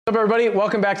What's up, everybody?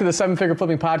 Welcome back to the Seven Figure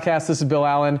Flipping Podcast. This is Bill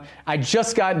Allen. I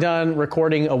just got done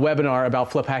recording a webinar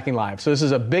about Flip Hacking Live. So this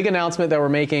is a big announcement that we're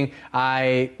making.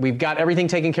 We've got everything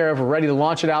taken care of. We're ready to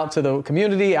launch it out to the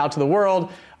community, out to the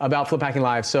world about Flip Hacking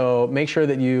Live. So make sure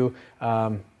that you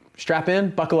strap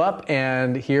in, buckle up,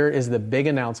 and here is the big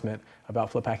announcement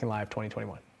about Flip Hacking Live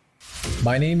 2021.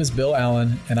 My name is Bill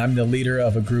Allen, and I'm the leader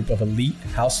of a group of elite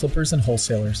house flippers and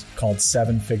wholesalers called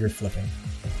Seven Figure Flipping.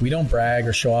 We don't brag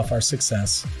or show off our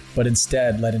success, but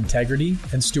instead let integrity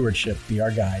and stewardship be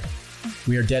our guide.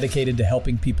 We are dedicated to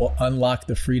helping people unlock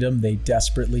the freedom they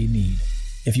desperately need.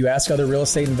 If you ask other real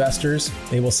estate investors,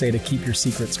 they will say to keep your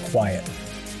secrets quiet.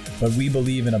 But we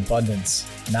believe in abundance,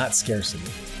 not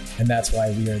scarcity, and that's why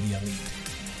we are the elite.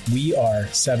 We are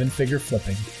Seven Figure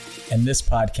Flipping, and this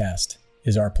podcast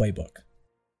is our playbook.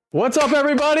 What's up,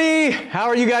 everybody? How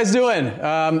are you guys doing?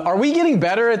 Are we getting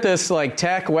better at this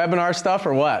tech webinar stuff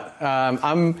or what?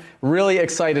 I'm really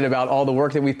excited about all the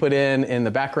work that we put in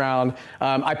the background.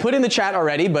 I put in the chat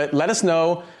already, but let us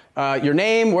know your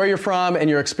name, where you're from, and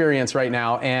your experience right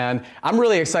now. And I'm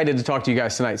really excited to talk to you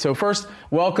guys tonight. So first,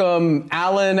 welcome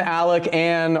Alan, Alec,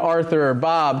 Ann, Arthur,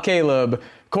 Bob, Caleb,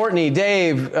 Courtney,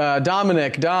 Dave,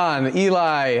 Dominic, Don,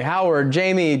 Eli, Howard,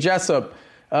 Jamie, Jessup,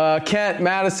 Kent,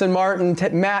 Madison, Martin,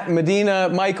 Matt, Medina,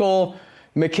 Michael,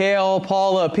 Mikhail,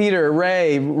 Paula, Peter,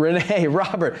 Ray, Renee,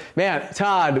 Robert, man,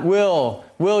 Todd, Will,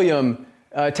 William,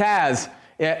 Taz.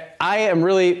 I am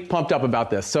really pumped up about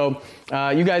this. So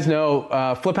you guys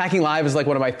know Flip Hacking Live is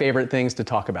one of my favorite things to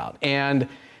talk about. And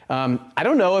I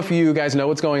don't know if you guys know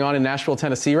what's going on in Nashville,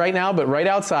 Tennessee right now, but right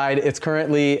outside, it's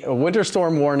currently a winter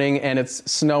storm warning and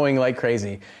it's snowing like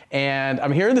crazy. And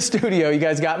I'm here in the studio. You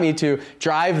guys got me to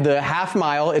drive the half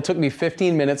mile. It took me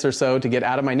 15 minutes or so to get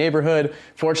out of my neighborhood.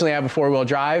 Fortunately, I have a four-wheel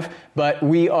drive, but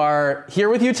we are here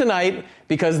with you tonight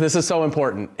because this is so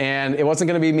important. And it wasn't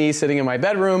going to be me sitting in my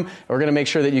bedroom. We're going to make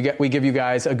sure that we give you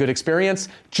guys a good experience,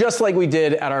 just like we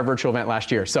did at our virtual event last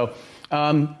year. So what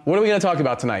are we going to talk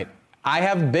about tonight? I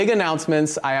have big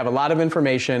announcements, I have a lot of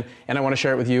information, and I want to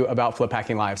share it with you about Flip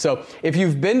Hacking Live. So if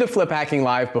you've been to Flip Hacking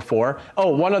Live before,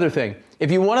 one other thing.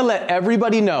 If you want to let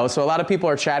everybody know, so a lot of people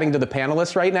are chatting to the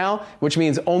panelists right now, which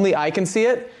means only I can see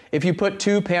it. If you put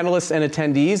two panelists and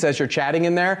attendees as you're chatting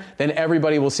in there, then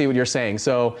everybody will see what you're saying.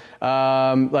 So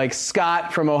like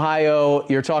Scott from Ohio,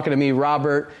 you're talking to me,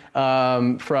 Robert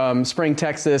from Spring,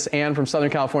 Texas, and from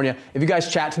Southern California. If you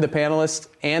guys chat to the panelists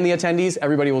and the attendees,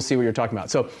 everybody will see what you're talking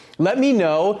about. So let me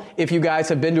know if you guys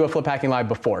have been to a Flip Hacking Live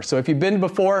before. So if you've been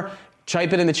before,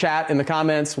 type it in the chat, in the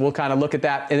comments. We'll kind of look at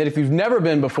that. And then if you've never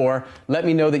been before, let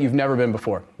me know that you've never been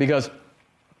before, because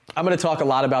I'm going to talk a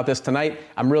lot about this tonight.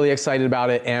 I'm really excited about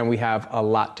it, and we have a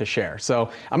lot to share. So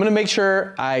I'm going to make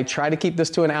sure I try to keep this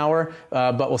to an hour,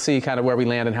 but we'll see kind of where we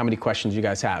land and how many questions you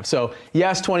guys have. So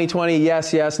yes, 2020,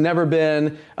 yes, never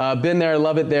been there,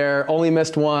 love it there, only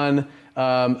missed one,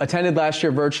 attended last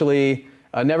year virtually,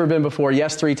 never been before,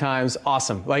 yes, 3 times,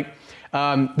 awesome.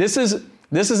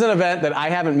 This is an event that I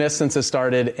haven't missed since it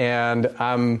started, and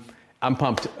I'm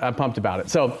pumped. I'm pumped about it.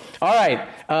 So, all right,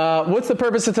 what's the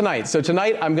purpose of tonight? So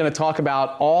tonight I'm going to talk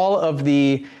about all of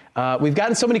the. We've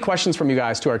gotten so many questions from you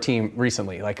guys to our team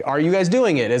recently. Are you guys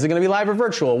doing it? Is it going to be live or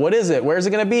virtual? What is it? Where is it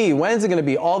going to be? When is it going to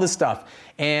be? All this stuff.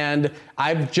 And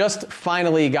I've just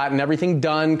finally gotten everything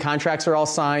done. Contracts are all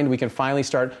signed. We can finally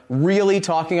start really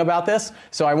talking about this.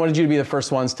 So I wanted you to be the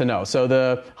first ones to know. So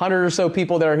the 100 or so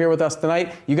people that are here with us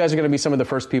tonight, you guys are going to be some of the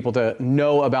first people to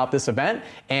know about this event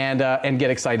and get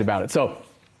excited about it. So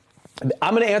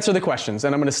I'm going to answer the questions,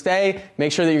 and I'm going to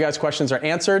make sure that you guys' questions are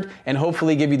answered, and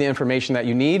hopefully give you the information that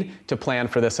you need to plan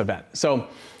for this event. So,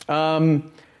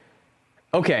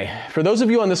 okay, for those of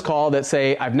you on this call that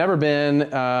say, I've never been,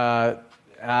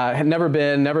 never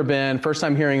been, first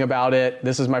time hearing about it,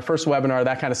 this is my first webinar,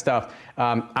 that kind of stuff,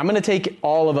 I'm going to take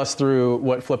all of us through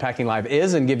what Flip Hacking Live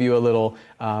is and give you a little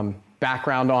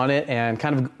background on it and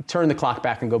kind of turn the clock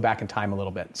back and go back in time a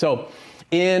little bit. So,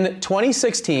 in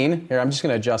 2016, here, I'm just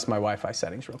going to adjust my Wi-Fi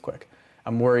settings real quick.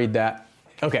 I'm worried that,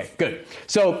 okay, good.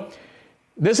 So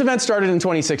this event started in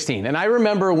 2016. And I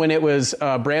remember when it was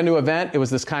a brand new event, it was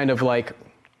this kind of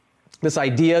this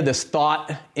idea, this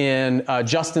thought in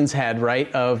Justin's head,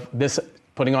 right, of this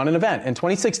putting on an event. In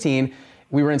 2016,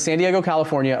 we were in San Diego,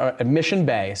 California, at Mission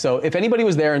Bay. So if anybody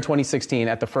was there in 2016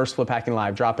 at the first Flip Hacking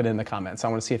Live, drop it in the comments. I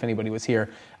want to see if anybody was here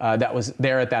that was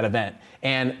there at that event.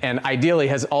 And ideally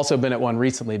has also been at one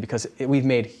recently, because we've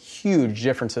made huge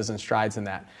differences and strides in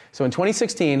that. So in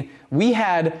 2016, we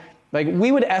had,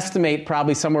 we would estimate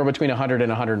probably somewhere between 100 and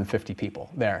 150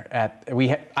 people there.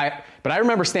 But I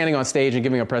remember standing on stage and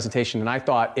giving a presentation, and I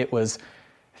thought it was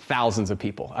thousands of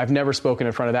people. I've never spoken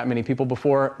in front of that many people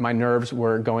before. My nerves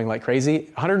were going like crazy.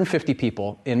 150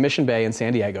 people in Mission Bay in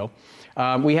San Diego.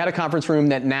 We had a conference room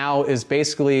that now is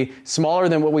basically smaller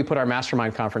than what we put our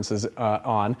mastermind conferences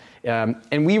on.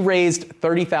 And we raised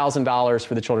 $30,000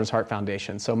 for the Children's Heart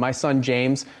Foundation. So my son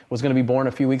James was going to be born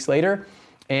a few weeks later.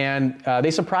 And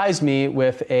they surprised me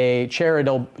with a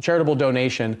charitable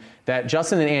donation that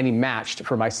Justin and Andy matched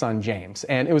for my son James.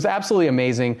 And it was absolutely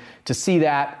amazing to see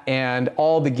that and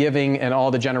all the giving and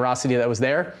all the generosity that was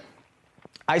there.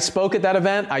 I spoke at that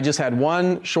event. I just had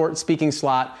one short speaking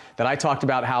slot that I talked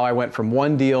about how I went from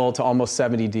one deal to almost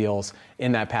 70 deals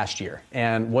in that past year,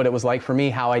 and what it was like for me,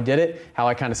 how I did it, how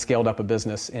I kind of scaled up a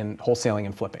business in wholesaling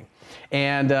and flipping.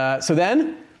 And so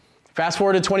then, fast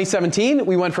forward to 2017,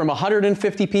 we went from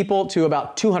 150 people to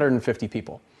about 250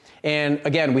 people. And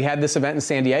again, we had this event in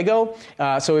San Diego.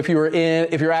 So if you're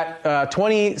at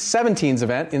 2017's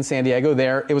event in San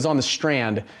Diego, it was on the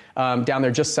Strand, down there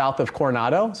just south of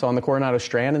Coronado. So on the Coronado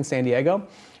Strand in San Diego,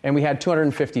 and we had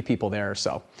 250 people there or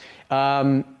so.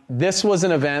 This was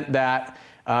an event that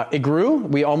it grew.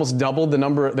 We almost doubled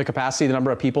the capacity, the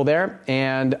number of people there.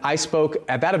 And I spoke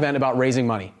at that event about raising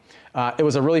money. It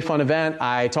was a really fun event.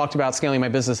 I talked about scaling my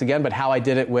business again, but how I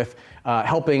did it with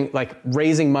helping, like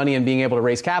raising money and being able to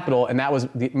raise capital. And that was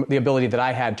the ability that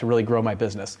I had to really grow my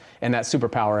business, and that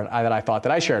superpower that I thought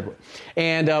that I shared with.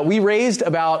 And we raised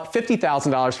about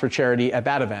 $50,000 for charity at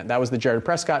that event. That was the Jared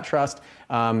Prescott Trust.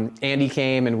 Andy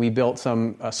came and we built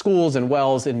some schools and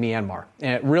wells in Myanmar.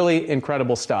 And really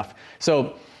incredible stuff.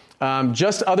 So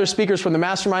just other speakers from the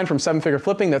mastermind from Seven Figure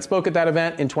Flipping that spoke at that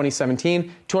event in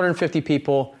 2017, 250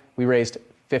 people. We raised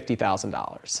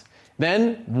 $50,000.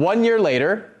 Then 1 year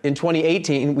later, in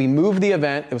 2018, we moved the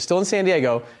event. It was still in San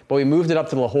Diego, but we moved it up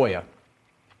to La Jolla.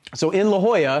 So in La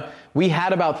Jolla, we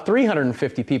had about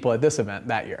 350 people at this event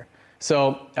that year.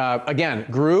 So again,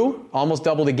 grew, almost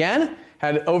doubled again,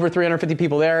 had over 350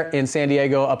 people there in San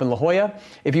Diego, up in La Jolla.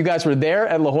 If you guys were there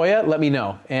at La Jolla, let me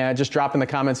know. And just drop in the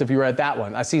comments if you were at that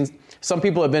one. I've seen some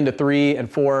people have been to 3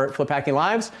 and 4 Flip Hacking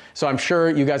Lives, so I'm sure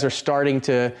you guys are starting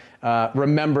to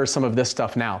remember some of this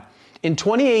stuff now. In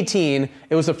 2018,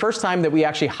 it was the first time that we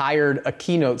actually hired a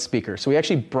keynote speaker. So we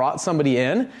actually brought somebody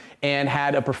in and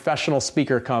had a professional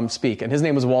speaker come speak, and his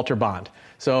name was Walter Bond.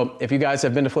 So if you guys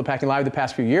have been to Flip Hacking Live the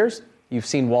past few years, you've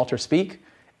seen Walter speak.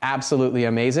 Absolutely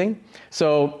amazing.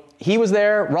 So he was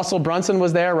there. Russell Brunson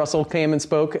was there. Russell came and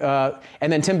spoke,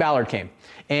 and then Tim Ballard came.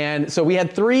 And so we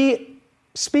had 3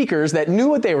 speakers that knew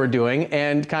what they were doing,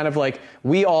 and kind of like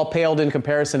we all paled in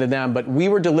comparison to them, but we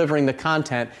were delivering the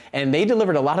content, and they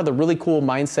delivered a lot of the really cool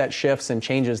mindset shifts and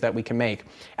changes that we can make.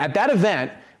 At that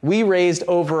event, we raised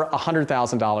over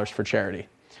 $100,000 for charity.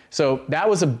 So that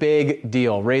was a big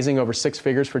deal. Raising over 6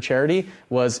 figures for charity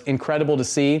was incredible to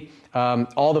see.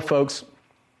 All the folks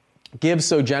give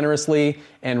so generously,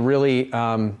 and really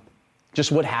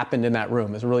just what happened in that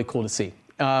room is really cool to see.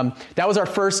 That was our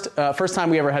first time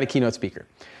we ever had a keynote speaker.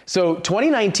 So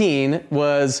 2019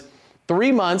 was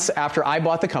 3 months after I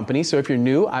bought the company. So if you're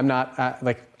new,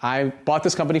 I bought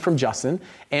this company from Justin.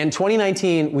 And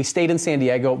 2019, we stayed in San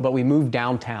Diego, but we moved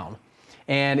downtown.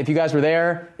 And if you guys were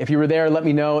there, if you were there, let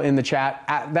me know in the chat.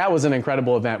 That was an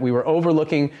incredible event. We were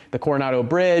overlooking the Coronado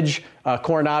Bridge,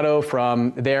 Coronado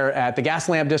from there at the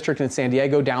Gaslamp District in San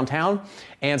Diego downtown.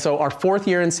 And so our 4th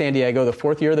year in San Diego, the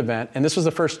 4th year of the event, and this was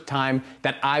the first time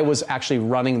that I was actually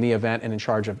running the event and in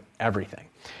charge of everything.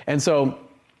 And so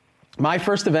my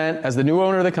first event as the new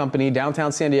owner of the company,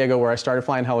 downtown San Diego, where I started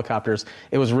flying helicopters,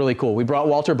 it was really cool. We brought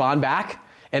Walter Bond back.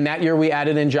 And that year we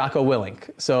added in Jocko Willink.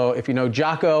 So if you know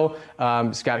Jocko,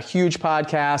 he's got a huge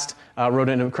podcast, wrote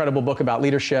an incredible book about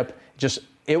leadership.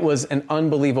 It was an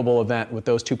unbelievable event with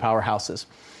those 2 powerhouses.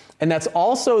 And that's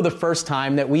also the first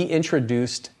time that we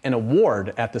introduced an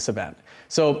award at this event.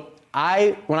 So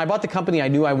when I bought the company, I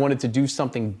knew I wanted to do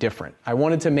something different. I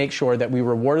wanted to make sure that we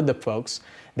rewarded the folks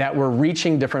that were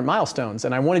reaching different milestones.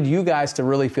 And I wanted you guys to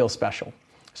really feel special.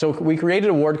 So we created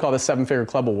an award called the 7 Figure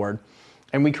Club Award.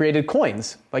 And we created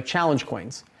coins, like challenge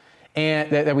coins, and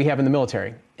that we have in the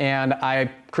military. And I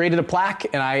created a plaque,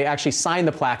 and I actually signed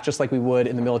the plaque just like we would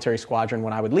in the military squadron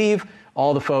when I would leave.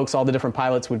 All the folks, all the different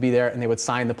pilots would be there, and they would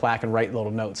sign the plaque and write little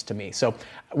notes to me. So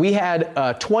we had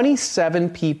 23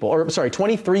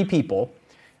 people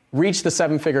reach the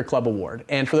 7 Figure Club Award.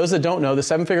 And for those that don't know, the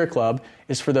 7 Figure Club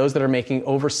is for those that are making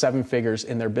over 7 figures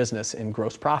in their business in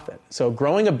gross profit. So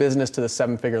growing a business to the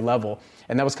 7 figure level,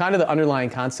 and that was kind of the underlying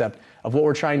concept of what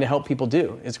we're trying to help people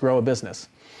do, is grow a business.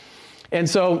 And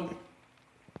so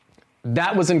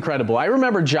that was incredible. I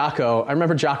remember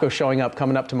Jocko showing up,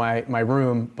 coming up to my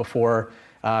room before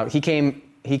he came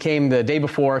came the day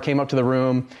before, came up to the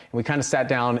room, and we kind of sat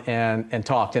down and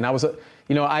talked. And I was,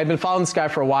 I've been following this guy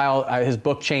for a while. His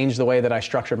book changed the way that I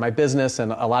structured my business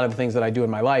and a lot of the things that I do in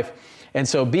my life. And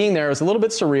so being there was a little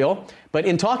bit surreal, but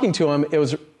in talking to him, it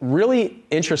was really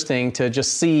interesting to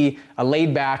just see a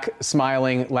laid back,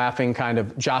 smiling, laughing kind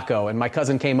of Jocko. And my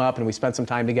cousin came up and we spent some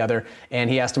time together and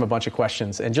he asked him a bunch of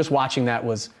questions. And just watching that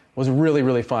was really,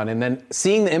 really fun. And then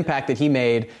seeing the impact that he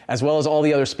made, as well as all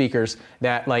the other speakers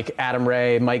that like Adam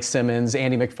Ray, Mike Simmons,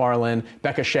 Andy McFarlane,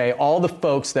 Becca Shea, all the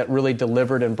folks that really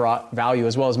delivered and brought value,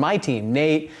 as well as my team,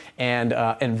 Nate and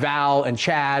Val and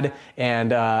Chad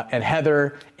and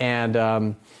Heather and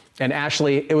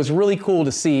Ashley. It was really cool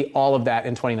to see all of that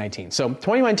in 2019. So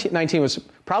 2019 was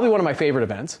probably one of my favorite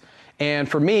events. And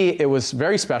for me, it was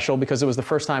very special because it was the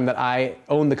first time that I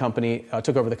owned the company,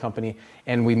 took over the company,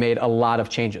 and we made a lot of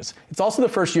changes. It's also the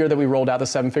first year that we rolled out the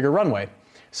 7-Figure Runway.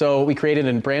 So we created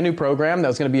a brand new program that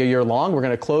was going to be a year long. We're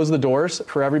going to close the doors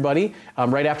for everybody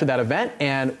right after that event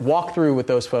and walk through with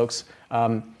those folks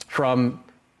from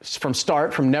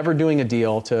start, from never doing a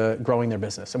deal to growing their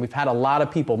business. And we've had a lot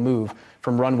of people move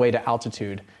from runway to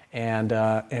altitude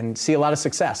and see a lot of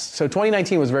success. So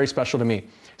 2019 was very special to me.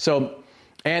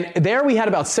 And there we had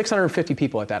about 650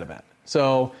 people at that event.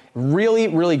 So really,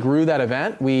 really grew that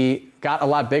event. We got a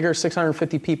lot bigger,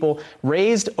 650 people,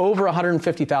 raised over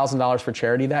 $150,000 for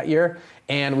charity that year.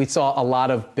 And we saw a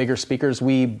lot of bigger speakers.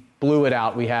 We blew it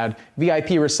out. We had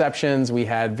VIP receptions, we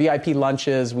had VIP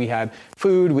lunches, we had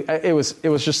food. It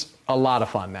was just a lot of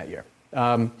fun that year.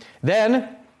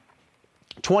 Then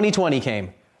 2020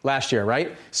 came. Last year,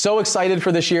 right? So excited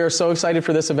for this year, so excited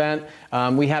for this event.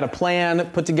 We had a plan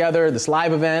put together, this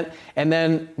live event, and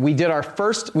then we did our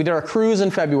cruise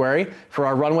in February for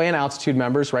our Runway and Altitude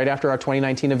members right after our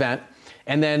 2019 event.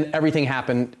 And then everything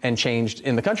happened and changed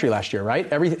in the country last year,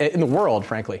 right? In the world,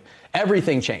 frankly.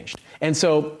 Everything changed. And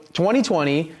so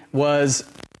 2020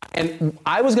 and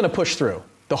I was going to push through.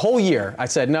 The whole year, I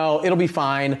said, no, it'll be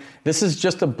fine. This is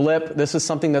just a blip. This is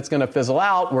something that's going to fizzle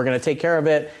out. We're going to take care of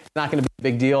it. It's not going to be a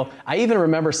big deal. I even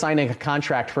remember signing a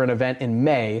contract for an event in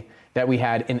May that we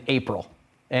had in April.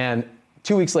 And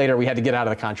 2 weeks later, we had to get out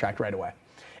of the contract right away.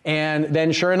 And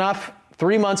then sure enough,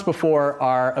 3 months before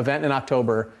our event in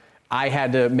October, I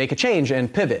had to make a change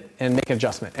and pivot and make an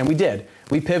adjustment. And we did.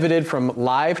 We pivoted from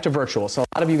live to virtual. So a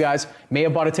lot of you guys may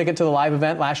have bought a ticket to the live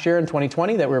event last year in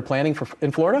 2020 that we were planning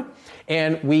in Florida.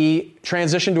 And we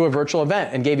transitioned to a virtual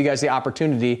event and gave you guys the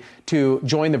opportunity to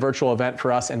join the virtual event for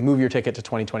us and move your ticket to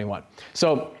 2021.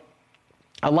 So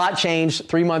a lot changed.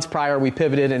 3 months prior, we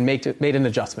pivoted and made an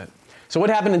adjustment. So what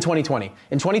happened in 2020?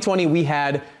 In 2020, we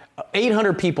had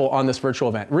 800 people on this virtual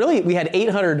event. Really, we had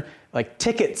 800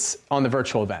 tickets on the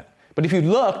virtual event. But if you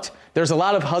looked, there's a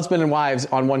lot of husband and wives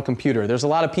on one computer. There's a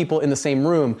lot of people in the same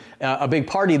room, a big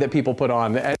party that people put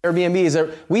on. At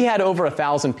Airbnbs, we had over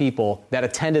 1,000 people that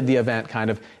attended the event kind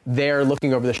of there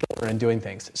looking over the shoulder and doing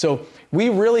things. So we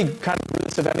really kind of grew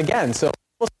this event again. So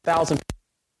almost 1,000 people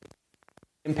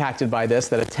impacted by this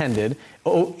that attended,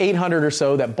 800 or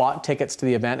so that bought tickets to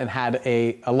the event and had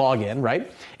a login,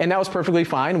 right? And that was perfectly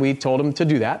fine. We told them to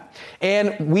do that.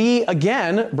 And we,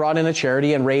 again, brought in a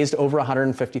charity and raised over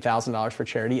 $150,000 for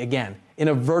charity, again, in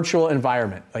a virtual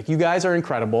environment. You guys are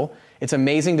incredible. It's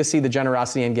amazing to see the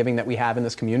generosity and giving that we have in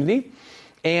this community.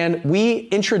 And we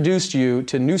introduced you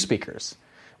to new speakers.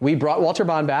 We brought Walter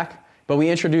Bond back, but we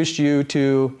introduced you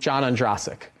to John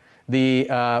Ondrasik, the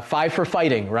Five for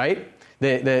Fighting, right?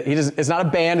 It's not a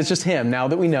band, it's just him, now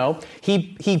that we know.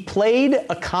 He played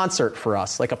a concert for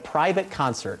us, like a private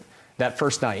concert, that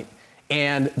first night,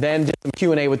 and then did some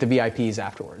Q&A with the VIPs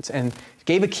afterwards, and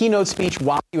gave a keynote speech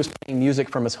while he was playing music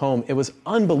from his home. It was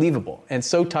unbelievable, and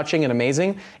so touching and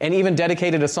amazing, and even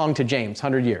dedicated a song to James,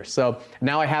 100 Years. So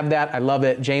now I have that, I love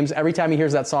it. James, every time he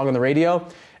hears that song on the radio,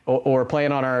 or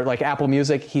playing on our Apple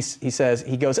Music, he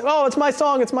goes, oh, it's my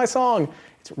song, it's my song.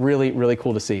 It's really, really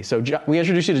cool to see. So we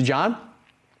introduced you to John.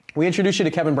 We introduced you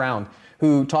to Kevin Brown,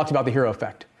 who talked about the hero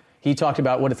effect. He talked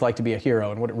about what it's like to be a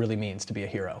hero and what it really means to be a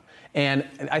hero. And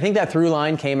I think that through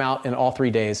line came out in all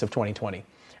 3 days of 2020.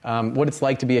 What it's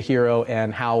like to be a hero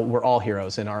and how we're all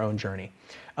heroes in our own journey.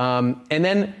 And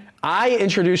then I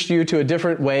introduced you to a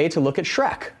different way to look at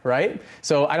Shrek, right?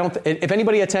 So if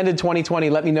anybody attended 2020,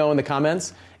 let me know in the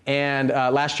comments. And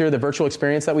last year, the virtual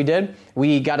experience that we did,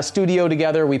 we got a studio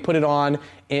together, we put it on,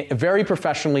 very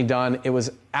professionally done. It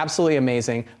was absolutely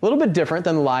amazing. A little bit different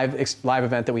than the live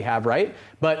event that we have, right?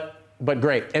 But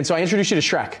great. And so I introduced you to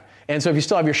Shrek. And so if you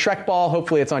still have your Shrek ball,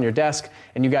 hopefully it's on your desk,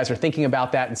 and you guys are thinking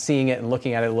about that and seeing it and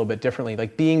looking at it a little bit differently,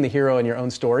 like being the hero in your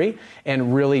own story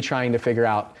and really trying to figure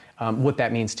out what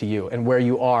that means to you and where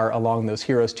you are along those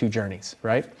Heroes 2 journeys,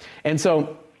 right? And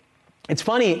so it's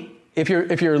funny, if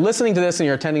you're listening to this and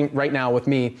you're attending right now with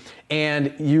me,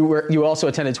 and you also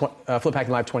attended Flip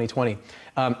Hacking Live 2020,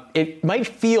 it might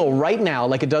feel right now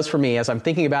like it does for me as I'm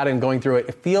thinking about it and going through it.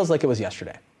 It feels like it was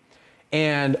yesterday.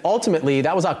 And ultimately,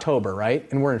 that was October, right?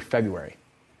 And we're in February.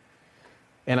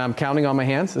 And I'm counting on my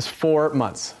hands. It's 4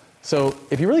 months. So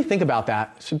if you really think about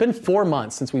that, it's been 4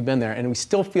 months since we've been there, and we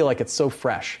still feel like it's so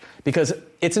fresh because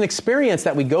it's an experience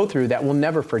that we go through that we'll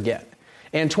never forget.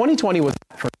 And 2020 was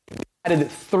for me. We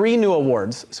added 3 new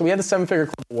awards. So we had the 7-Figure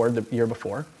Club Award the year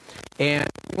before, and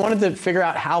we wanted to figure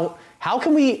out how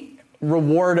can we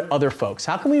reward other folks?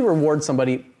 How can we reward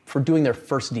somebody for doing their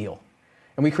first deal?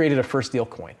 And we created a first deal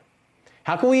coin.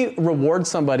 How can we reward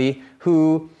somebody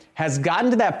who has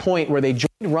gotten to that point where they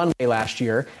joined Runway last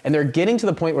year and they're getting to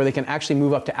the point where they can actually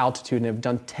move up to altitude and have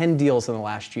done 10 deals in the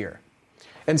last year?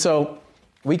 And so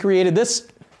we created the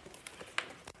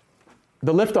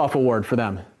Liftoff Award for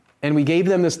them. And we gave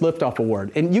them this Liftoff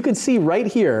Award. And you can see right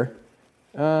here,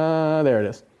 there it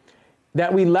is,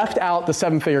 that we left out the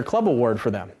 7-Figure Club Award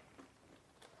for them.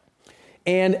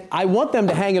 And I want them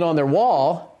to hang it on their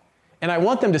wall, and I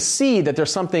want them to see that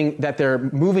there's something that they're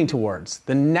moving towards,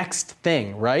 the next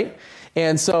thing, right?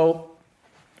 And so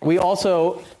we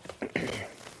also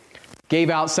gave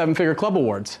out 7-Figure Club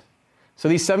Awards. So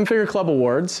these 7-Figure Club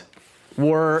Awards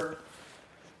were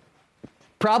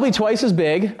probably twice as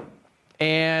big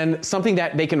and something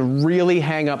that they can really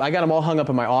hang up. I got them all hung up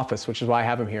in my office, which is why I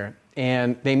have them here.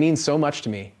 And they mean so much to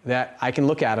me that I can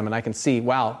look at them and I can see,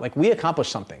 wow, like we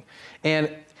accomplished something. And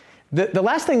the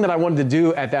last thing that I wanted to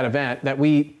do at that event that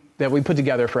we put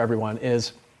together for everyone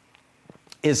is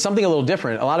something a little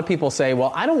different. A lot of people say,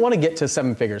 well, I don't want to get to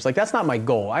 7 figures. Like, that's not my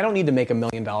goal. I don't need to make $1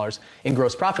 million in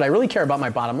gross profit. I really care about my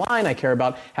bottom line. I care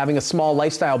about having a small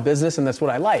lifestyle business, and that's what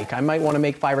I like. I might want to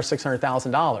make $500,000 or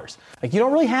 $600,000. Like, you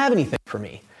don't really have anything for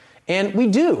me. And we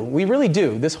do. We really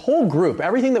do. This whole group,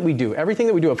 everything that we do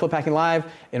at Flip Hacking Live,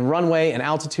 in Runway, in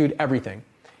Altitude, everything,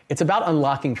 it's about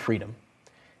unlocking freedom.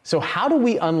 So how do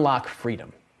we unlock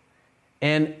freedom?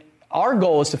 And our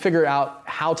goal is to figure out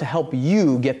how to help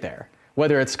you get there.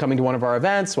 Whether it's coming to one of our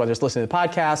events, whether it's listening to the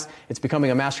podcast, it's becoming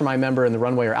a mastermind member in the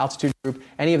Runway or Altitude group,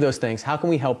 any of those things, how can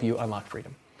we help you unlock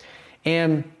freedom?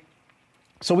 And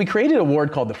so we created an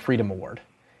award called the Freedom Award.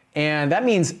 And that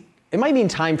means, it might mean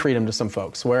time freedom to some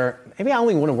folks, where maybe I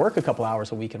only want to work a couple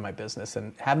hours a week in my business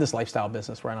and have this lifestyle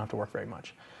business where I don't have to work very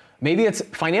much. Maybe it's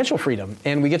financial freedom,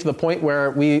 and we get to the point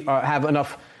where we have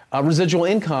enough residual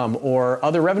income or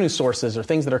other revenue sources or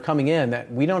things that are coming in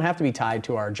that we don't have to be tied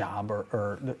to our job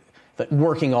or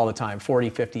working all the time, 40,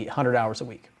 50, 100 hours a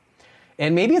week.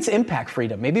 And maybe it's impact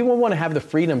freedom. Maybe we want to have the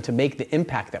freedom to make the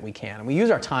impact that we can. And we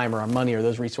use our time or our money or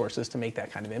those resources to make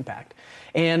that kind of impact.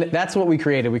 And that's what we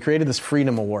created. We created this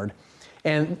Freedom Award.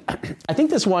 And I think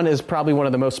this one is probably one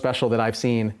of the most special that I've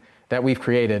seen that we've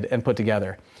created and put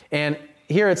together. And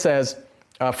here it says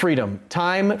freedom,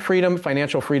 time, freedom,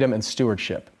 financial freedom, and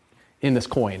stewardship in this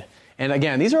coin. And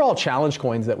again, these are all challenge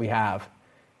coins that we have.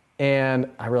 And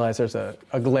I realize there's a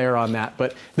glare on that,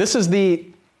 but this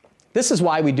is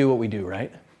why we do what we do,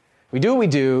 right? We do what we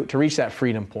do to reach that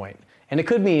freedom point. And it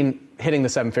could mean hitting the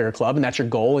 7-figure club, and that's your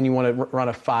goal, and you want to run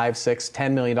a $5, $6,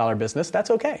 $10 million business.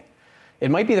 That's okay. It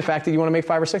might be the fact that you want to make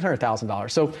 $500,000 or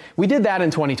 $600,000. So we did that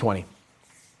in 2020.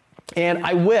 And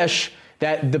I wish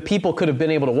that the people could have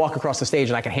been able to walk across the stage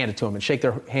and I could hand it to them and shake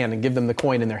their hand and give them the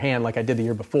coin in their hand like I did the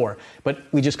year before. But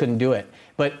we just couldn't do it.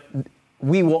 But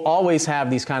we will always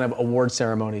have these kind of award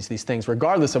ceremonies, these things,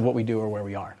 regardless of what we do or where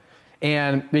we are.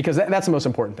 And because that's the most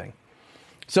important thing.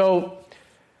 So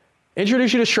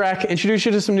introduce you to Shrek, introduce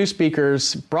you to some new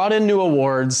speakers, brought in new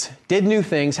awards, did new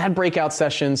things, had breakout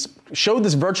sessions, showed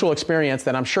this virtual experience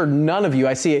that I'm sure none of you,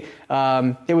 I see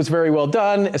it was very well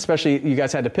done, especially you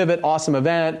guys had to pivot, awesome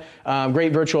event,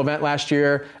 great virtual event last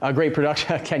year, great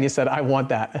production. Kenya said, I want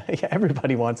that. Yeah,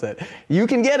 everybody wants it. You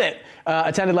can get it.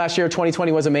 Attended last year,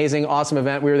 2020 was amazing, awesome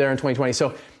event. We were there in 2020.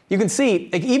 So you can see,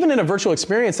 like, even in a virtual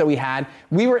experience that we had,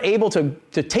 we were able to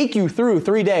take you through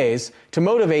 3 days to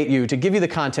motivate you, to give you the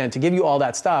content, to give you all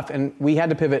that stuff. And we had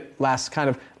to pivot last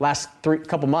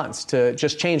couple months to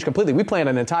just change completely. We planned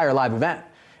an entire live event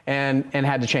and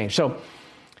had to change.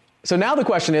 So now the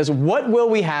question is, what will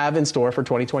we have in store for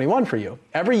 2021 for you?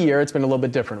 Every year it's been a little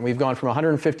bit different. We've gone from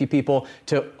 150 people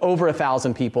to over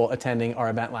 1,000 people attending our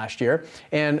event last year,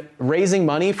 and raising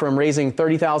money from raising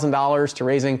 $30,000 to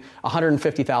raising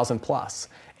 $150,000 plus.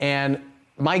 And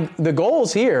the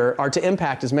goals here are to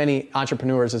impact as many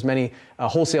entrepreneurs, as many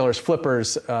wholesalers,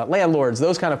 flippers, landlords,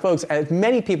 those kind of folks, as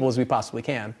many people as we possibly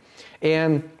can.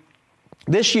 And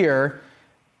this year,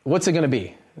 what's it going to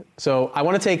be? So I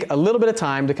want to take a little bit of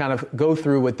time to kind of go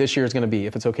through what this year is going to be,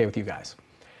 if it's okay with you guys.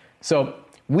 So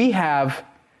we have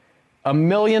 $1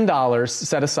 million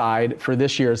set aside for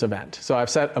this year's event. So I've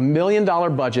set $1 million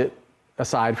budget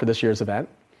aside for this year's event.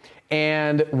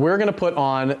 And we're going to put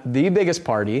on the biggest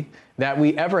party that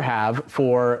we ever have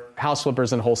for house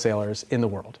flippers and wholesalers in the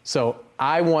world. So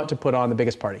I want to put on the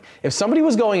biggest party. If somebody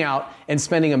was going out and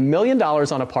spending $1 million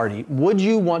on a party, would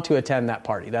you want to attend that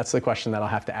party? That's the question that I'll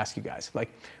have to ask you guys. Like,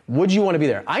 would you want to be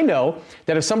there? I know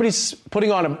that if somebody's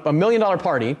putting on a $1 million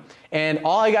party and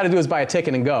all I got to do is buy a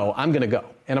ticket and go, I'm going to go.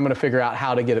 And I'm going to figure out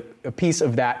how to get a piece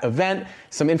of that event,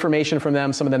 some information from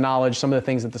them, some of the knowledge, some of the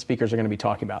things that the speakers are going to be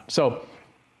talking about. So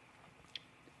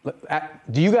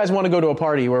do you guys want to go to a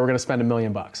party where we're going to spend $1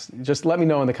 million? Just let me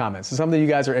know in the comments. Is something you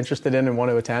guys are interested in and want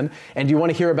to attend? And do you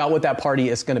want to hear about what that party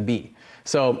is going to be?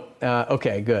 So,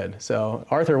 okay, good. So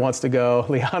Arthur wants to go.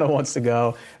 Liana wants to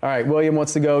go. All right, William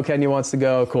wants to go. Kenya wants to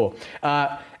go. Cool.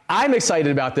 I'm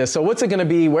excited about this. So what's it going to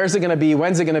be? Where's it going to be?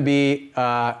 When's it going to be?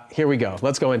 Here we go.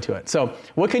 Let's go into it. So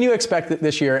what can you expect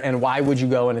this year, and why would you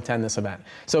go and attend this event?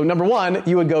 So number one,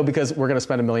 you would go because we're going to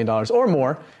spend $1 million or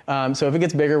more. So if it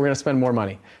gets bigger, we're going to spend more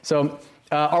money. So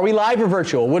are we live or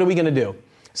virtual? What are we going to do?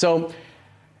 So,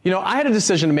 I had a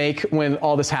decision to make when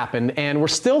all this happened, and we're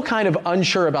still kind of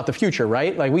unsure about the future,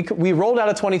 right? Like we rolled out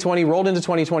of 2020, rolled into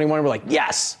 2021, and we're like,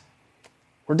 yes!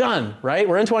 We're done, right?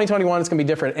 We're in 2021, it's going to be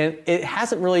different. And it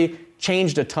hasn't really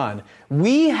changed a ton.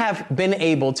 We have been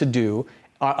able to do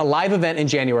a live event in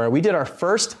January. We did our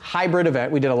first hybrid event.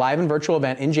 We did a live and virtual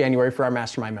event in January for our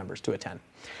mastermind members to attend.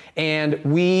 And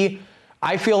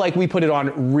I feel like we put it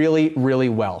on really, really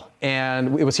well.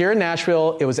 And it was here in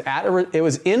Nashville. It was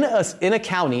in a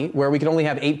county where we could only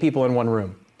have 8 people in one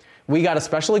room. We got a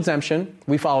special exemption.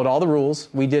 We followed all the rules.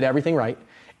 We did everything right.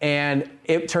 And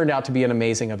it turned out to be an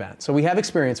amazing event. So we have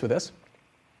experience with this.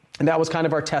 And that was kind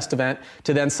of our test event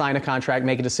to then sign a contract,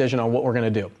 make a decision on what we're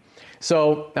going to do.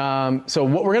 So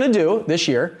what we're going to do this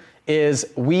year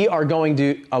is we are going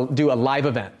to do a live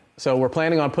event. So we're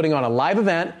planning on putting on a live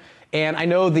event. And I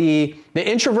know the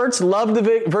introverts loved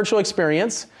the virtual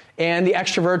experience, and the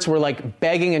extroverts were like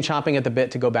begging and chomping at the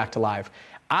bit to go back to live.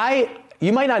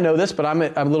 You might not know this, but I'm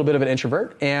a little bit of an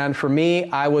introvert. And for me,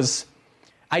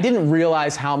 I didn't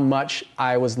realize how much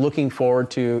I was looking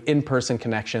forward to in-person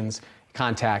connections,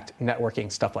 contact, networking,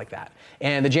 stuff like that.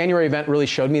 And the January event really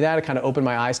showed me that. It kind of opened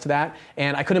my eyes to that.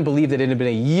 And I couldn't believe that it had been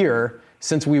a year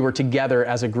since we were together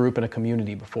as a group in a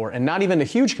community before. And not even a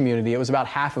huge community. It was about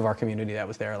half of our community that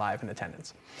was there live in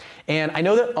attendance. And I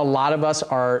know that a lot of us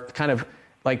are kind of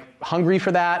like hungry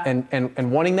for that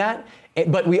and wanting that.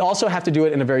 But we also have to do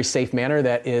it in a very safe manner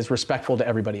that is respectful to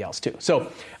everybody else too. So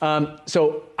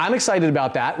I'm excited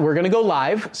about that. We're going to go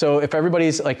live. So if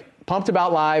everybody's like pumped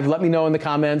about live, let me know in the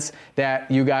comments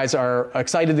that you guys are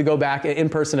excited to go back an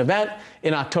in-person event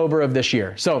in October of this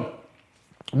year. So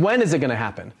when is it going to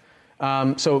happen?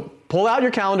 So pull out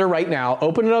your calendar right now,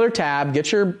 open another tab,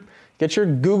 get your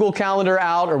Google Calendar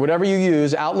out or whatever you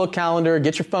use, Outlook calendar,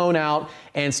 get your phone out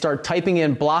and start typing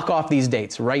in, block off these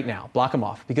dates right now. Block them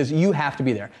off because you have to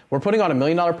be there. We're putting on $1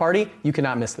 million party. You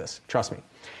cannot miss this. Trust me.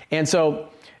 And so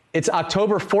it's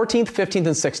October 14th, 15th, and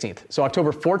 16th. So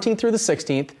October 14th through the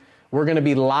 16th, we're going to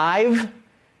be live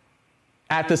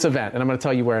at this event. And I'm going to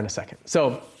tell you where in a second.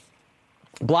 So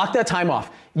block that time off.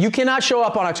 You cannot show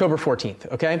up on October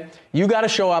 14th, okay? You got to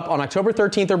show up on October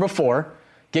 13th or before.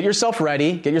 Get yourself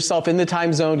ready, get yourself in the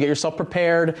time zone, get yourself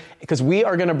prepared, because we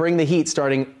are going to bring the heat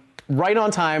starting right on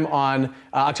time on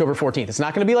October 14th. It's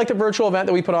not going to be like the virtual event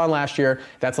that we put on last year.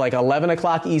 That's like 11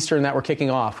 o'clock Eastern that we're kicking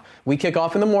off. We kick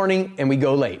off in the morning and we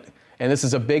go late. And this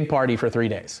is a big party for 3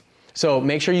 days. So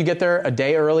make sure you get there a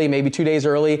day early, maybe 2 days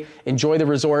early. Enjoy the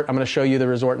resort. I'm going to show you the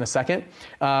resort in a second.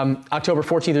 October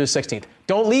 14th through the 16th.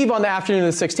 Don't leave on the afternoon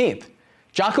of the 16th.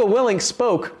 Jocko Willink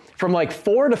spoke from like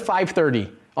 4 to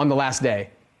 5:30 on the last day.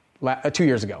 2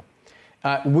 years ago.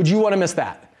 Would you want to miss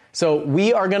that? So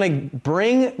we are going to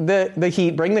bring the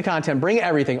heat, bring the content, bring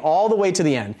everything all the way to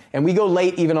the end. And we go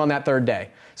late even on that 3rd day.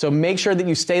 So make sure that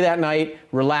you stay that night,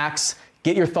 relax,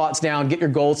 get your thoughts down, get your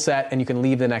goals set, and you can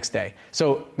leave the next day.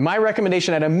 So my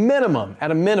recommendation at a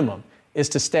minimum, is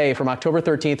to stay from October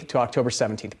 13th to October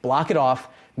 17th. Block it off,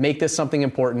 make this something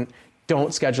important,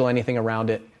 don't schedule anything around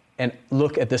it, and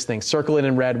look at this thing. Circle it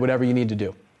in red, whatever you need to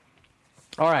do.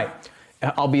 All right.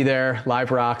 I'll be there,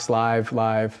 live rocks, live.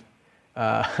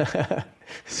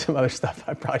 Some other stuff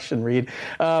I probably shouldn't read.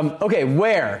 Okay,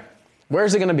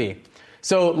 where's it going to be?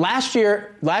 So last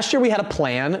year we had a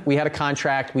plan, we had a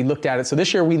contract, we looked at it. So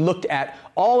this year we looked at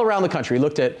all around the country. We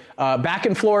looked at back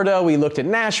in Florida, we looked at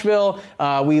Nashville,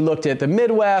 we looked at the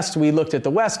Midwest, we looked at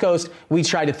the West Coast. We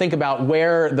tried to think about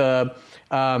where the,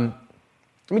 let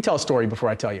me tell a story before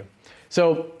I tell you.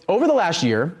 So over the last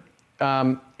year,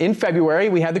 in February,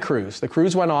 we had the cruise. The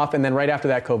cruise went off, and then right after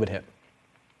that, COVID hit.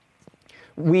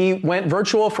 We went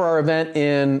virtual for our event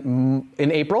in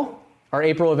April. Our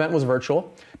April event was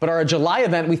virtual, but our July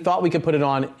event, we thought we could put it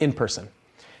on in person.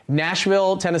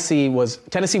 Nashville, Tennessee was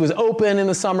open in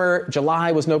the summer.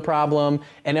 July was no problem,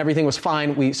 and everything was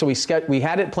fine. We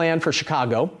had it planned for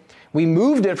Chicago. We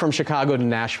moved it from Chicago to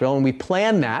Nashville, and we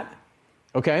planned that.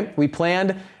 Okay, we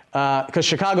planned because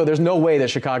Chicago. There's no way that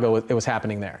Chicago it was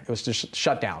happening there. It was just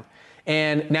shut down,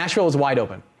 and Nashville was wide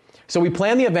open. So we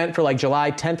planned the event for like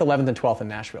July 10th, 11th, and 12th in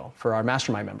Nashville for our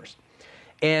mastermind members,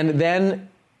 and then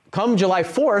come July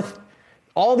 4th,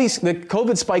 the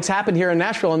COVID spikes happened here in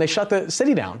Nashville, and they shut the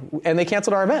city down, and they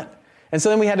canceled our event. And so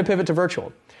then we had to pivot to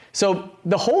virtual. So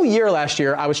the whole year last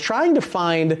year, I was trying to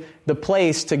find the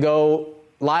place to go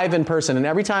live in person, and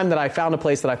every time that I found a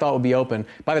place that I thought would be open,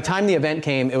 by the time the event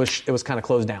came, it was kind of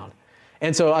closed down.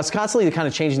 And so I was constantly kind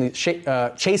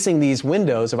of chasing these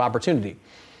windows of opportunity.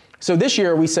 So this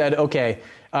year we said, okay,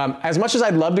 as much as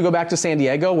I'd love to go back to San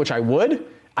Diego, which I would,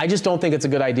 I just don't think it's a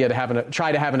good idea to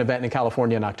try to have an event in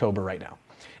California in October right now.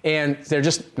 And they're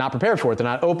just not prepared for it. They're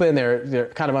not open.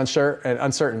 They're kind of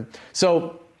uncertain.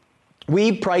 So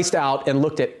we priced out and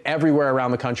looked at everywhere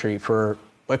around the country for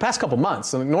the past couple months.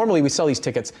 So normally we sell these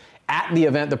tickets at the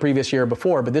event the previous year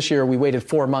before, but this year we waited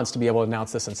 4 months to be able to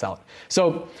announce this and sell it.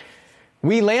 So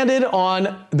we landed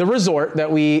on the resort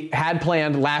that we had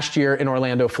planned last year in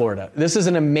Orlando, Florida. This is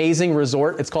an amazing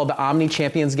resort. It's called the Omni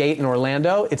Champions Gate in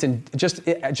Orlando. It's in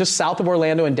just south of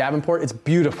Orlando in Davenport. It's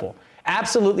beautiful.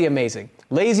 Absolutely amazing.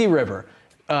 Lazy river,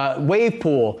 wave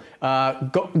pool,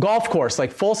 golf course,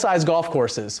 like full-size golf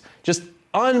courses. Just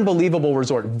unbelievable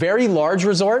resort. Very large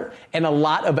resort and a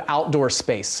lot of outdoor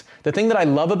space. The thing that I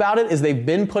love about it is they've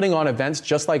been putting on events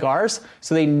just like ours,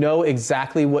 so they know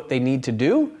exactly what they need to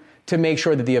do to make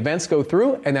sure that the events go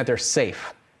through and that they're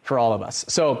safe for all of us.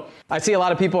 So I see a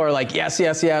lot of people are like, yes,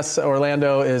 yes, yes,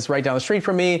 Orlando is right down the street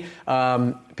from me.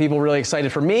 People really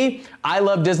excited for me. I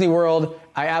love Disney World.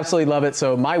 I absolutely love it.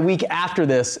 So my week after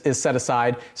this is set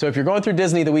aside. So if you're going through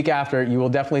Disney the week after, you will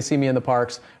definitely see me in the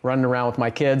parks running around with my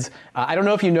kids. I don't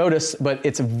know if you noticed, but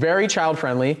it's very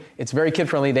child-friendly. It's very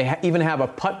kid-friendly. They even have a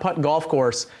putt-putt golf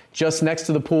course just next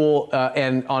to the pool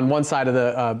and on one side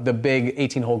of the big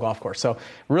 18-hole golf course. So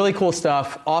really cool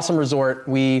stuff. Awesome resort.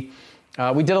 We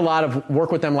did a lot of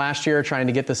work with them last year trying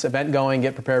to get this event going,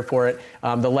 get prepared for it.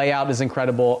 The layout is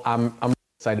incredible. I'm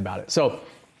excited about it. So,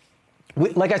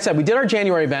 like I said, we did our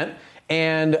January event,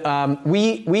 and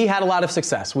we had a lot of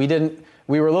success. We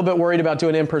were a little bit worried about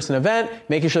doing an in-person event,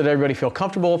 making sure that everybody felt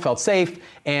comfortable, felt safe,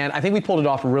 and I think we pulled it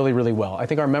off really, really well. I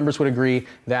think our members would agree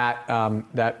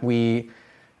that we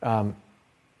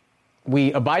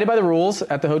abided by the rules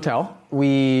at the hotel.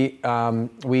 We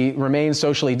remained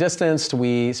socially distanced.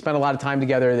 We spent a lot of time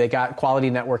together. They got quality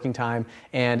networking time,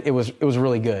 and it was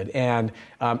really good. And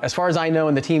as far as I know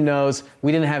and the team knows,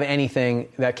 we didn't have anything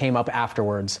that came up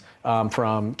afterwards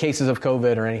from cases of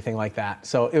COVID or anything like that.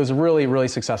 So it was a really, really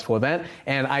successful event,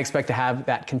 and I expect to have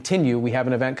that continue. We have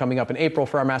an event coming up in April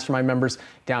for our mastermind members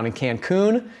down in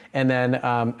Cancun, and then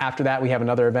after that we have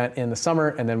another event in the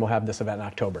summer, and then we'll have this event in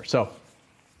October. So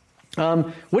what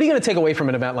are you going to take away from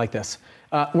an event like this?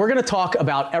 We're going to talk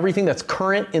about everything that's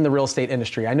current in the real estate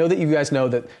industry. I know that you guys know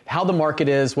that how the market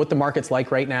is, what the market's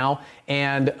like right now,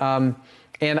 and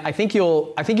I think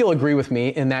you'll agree with me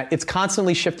in that it's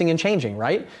constantly shifting and changing,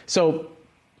 right? So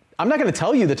I'm not going to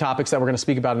tell you the topics that we're going to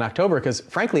speak about in October because,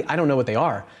 frankly, I don't know what they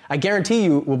are. I guarantee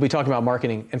you we'll be talking about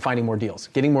marketing and finding more deals,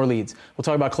 getting more leads. We'll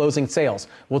talk about closing sales.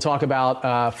 We'll talk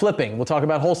about flipping. We'll talk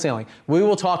about wholesaling. We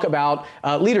will talk about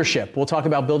leadership. We'll talk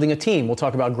about building a team. We'll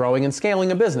talk about growing and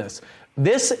scaling a business.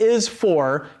 This is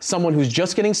for someone who's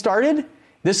just getting started.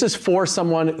 This is for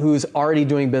someone who's already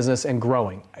doing business and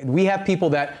growing. We have people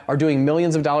that are doing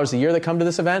millions of dollars a year that come to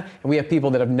this event, and we have people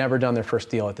that have never done their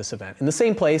first deal at this event. In the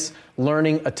same place,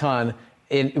 learning a ton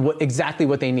in exactly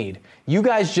what they need. You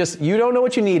guys you don't know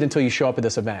what you need until you show up at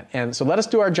this event. And so let us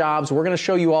do our jobs. We're going to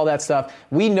show you all that stuff.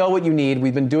 We know what you need.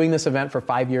 We've been doing this event for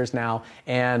 5 years now,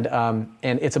 and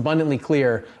it's abundantly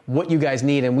clear what you guys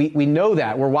need. And we know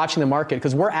that. We're watching the market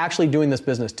because we're actually doing this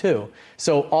business too.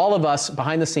 So all of us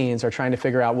behind the scenes are trying to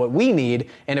figure out what we need,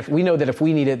 and if we know that if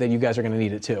we need it, then you guys are going to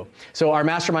need it too. So our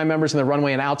mastermind members in the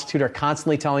Runway and Altitude are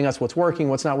constantly telling us what's working,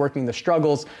 what's not working, the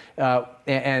struggles,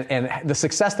 and the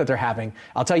success that they're having.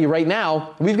 I'll tell you right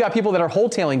now, we've got people that are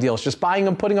wholetailing deals, just buying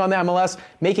them, putting on the MLS,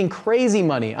 making crazy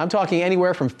money. I'm talking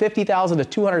anywhere from $50,000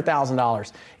 to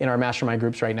 $200,000 in our mastermind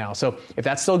groups right now. So if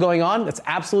that's still going on, that's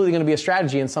absolutely going to be a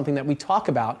strategy and something that we talk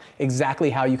about exactly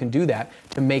how you can do that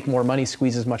to make more money,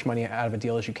 squeeze as much money out of a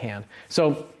deal as you can.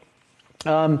 So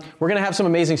we're going to have some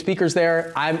amazing speakers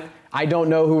there. I don't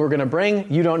know who we're going to bring.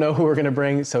 You don't know who we're going to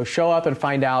bring. So show up and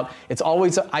find out.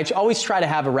 I always try to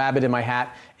have a rabbit in my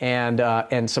hat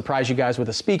and surprise you guys with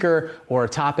a speaker or a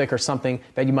topic or something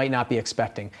that you might not be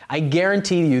expecting. I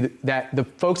guarantee you that the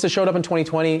folks that showed up in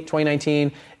 2020,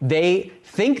 2019, they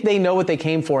think they know what they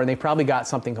came for, and they probably got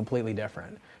something completely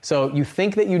different. So you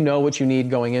think that you know what you need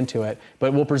going into it,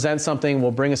 but we'll present something, we'll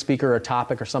bring a speaker or a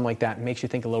topic or something like that. It makes you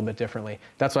think a little bit differently.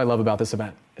 That's what I love about this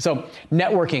event. So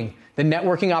networking. The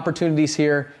networking opportunities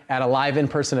here at a live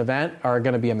in-person event are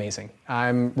going to be amazing.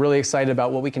 I'm really excited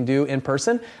about what we can do in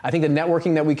person. I think the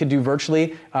networking that we could do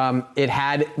virtually,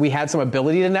 we had some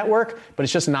ability to network, but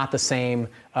it's just not the same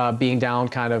being down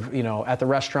kind of, at the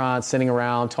restaurant, sitting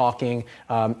around, talking,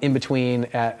 in between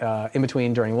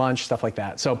during lunch, stuff like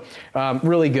that. So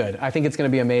really good. I think it's going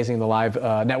to be amazing, the live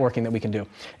networking that we can do.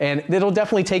 And it'll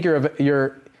definitely take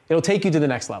it'll take you to the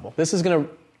next level. This is going to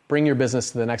bring your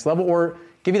business to the next level or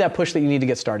give you that push that you need to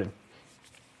get started.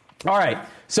 All right,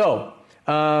 so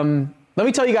let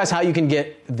me tell you guys how you can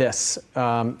get this,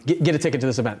 get a ticket to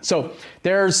this event. So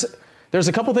there's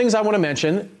a couple things I want to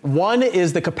mention. One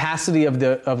is the capacity of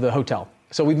the hotel.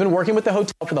 So we've been working with the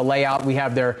hotel for the layout. We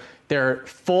have their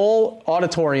full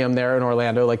auditorium there in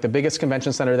Orlando, like the biggest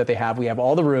convention center that they have. We have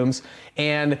all the rooms,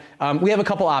 and we have a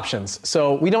couple options.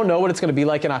 So we don't know what it's going to be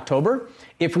like in October.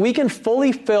 If we can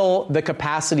fully fill the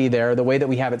capacity there the way that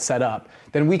we have it set up,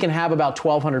 then we can have about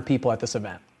 1,200 people at this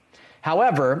event.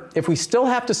 However, if we still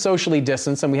have to socially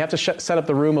distance and we have to set up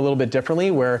the room a little bit differently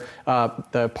where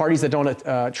the parties that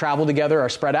don't travel together are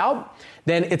spread out,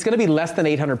 then it's going to be less than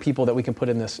 800 people that we can put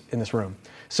in this room.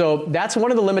 So that's one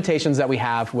of the limitations that we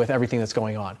have with everything that's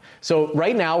going on. So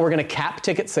right now we're going to cap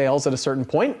ticket sales at a certain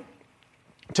point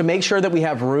to make sure that we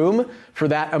have room for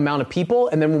that amount of people.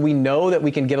 And then when we know that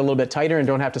we can get a little bit tighter and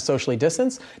don't have to socially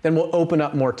distance, then we'll open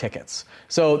up more tickets.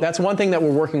 So that's one thing that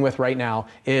we're working with right now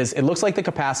is it looks like the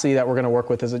capacity that we're going to work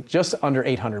with is just under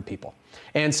 800 people.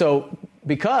 And so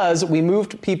because we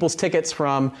moved people's tickets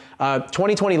from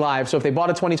 2020 Live, so if they bought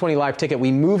a 2020 Live ticket,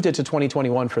 we moved it to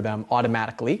 2021 for them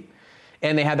automatically.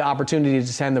 And they had the opportunity to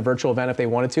attend the virtual event if they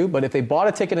wanted to. But if they bought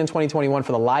a ticket in 2021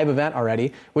 for the live event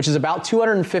already, which is about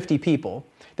 250 people,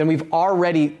 then we've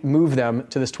already moved them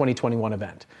to this 2021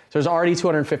 event. So there's already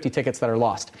 250 tickets that are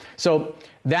lost. So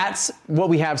that's what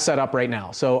we have set up right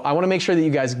now. So I want to make sure that you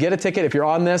guys get a ticket. If you're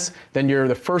on this, then you're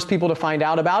the first people to find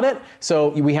out about it. So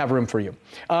we have room for you.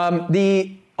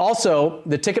 Also,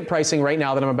 the ticket pricing right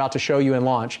now that I'm about to show you and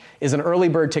launch is an early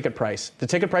bird ticket price. The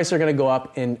ticket prices are going to go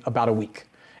up in about a week.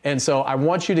 And so I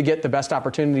want you to get the best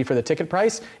opportunity for the ticket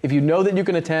price. If you know that you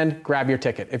can attend, grab your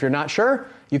ticket. If you're not sure,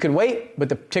 you can wait, but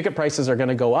the ticket prices are going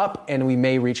to go up and we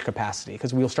may reach capacity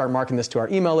because we'll start marking this to our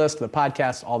email list, to the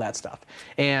podcast, all that stuff.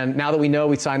 And now that we know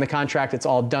we signed the contract, it's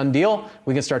all done deal,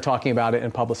 we can start talking about it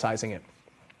and publicizing it.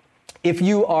 If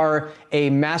you are a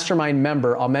mastermind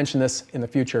member, I'll mention this in the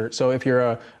future. So if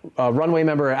you're a Runway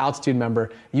member or Altitude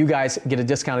member, you guys get a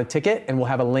discounted ticket and we'll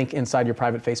have a link inside your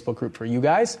private Facebook group for you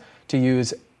guys to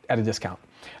use at a discount.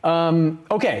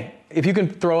 Okay, if you can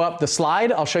throw up the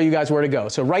slide, I'll show you guys where to go.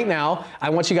 So right now, I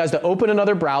want you guys to open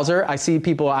another browser. I see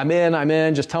people, I'm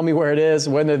in, just tell me where it is,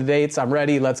 when are the dates, I'm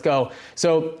ready, let's go.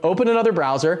 So open another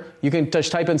browser. You can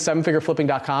just type in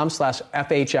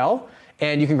 7figureflipping.com/FHL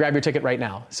and you can grab your ticket right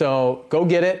now. So go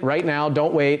get it right now,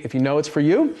 don't wait if you know it's for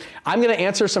you. I'm gonna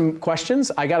answer some questions.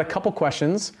 I got a couple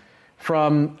questions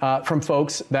from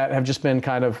folks that have just been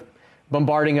kind of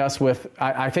bombarding us with,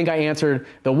 I think I answered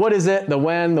the what is it, the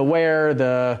when, the where,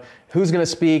 the who's going to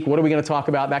speak, what are we going to talk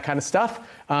about, that kind of stuff.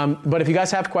 But if you guys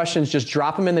have questions, just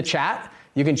drop them in the chat.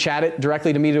 You can chat it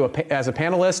directly to me as a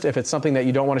panelist if it's something that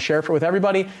you don't want to share with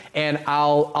everybody, and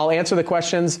I'll answer the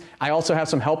questions. I also have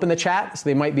some help in the chat, so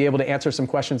they might be able to answer some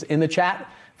questions in the chat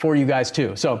for you guys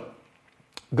too. So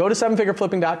go to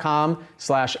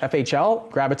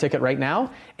 7figureflipping.com/FHL, grab a ticket right now.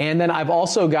 And then I've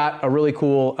also got a really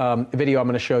cool video I'm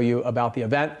going to show you about the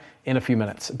event in a few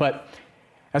minutes. But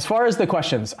as far as the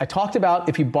questions, I talked about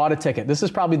if you bought a ticket. This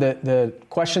is probably the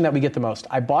question that we get the most.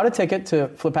 I bought a ticket to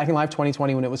Flip Packing Live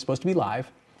 2020 when it was supposed to be live.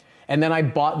 And then I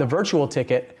bought the virtual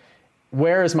ticket.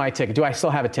 Where is my ticket? Do I still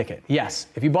have a ticket? Yes.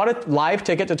 If you bought a live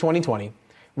ticket to 2020,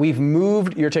 we've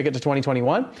moved your ticket to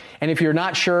 2021. And if you're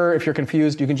not sure, if you're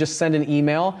confused, you can just send an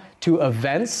email to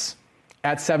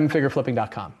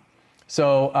events@7figureflipping.com.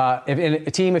 So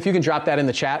if you can drop that in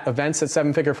the chat,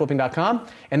 events@sevenfigureflipping.com,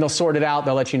 and they'll sort it out.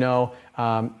 They'll let you know.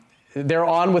 They're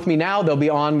on with me now. They'll be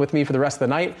on with me for the rest of the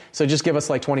night. So just give us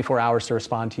like 24 hours to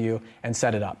respond to you and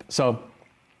set it up. So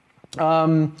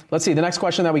let's see, the next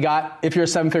question that we got, if you're a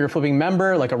Seven Figure Flipping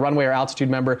member, like a Runway or Altitude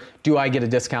member, do I get a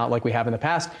discount like we have in the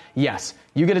past? Yes,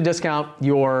 you get a discount.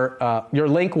 Your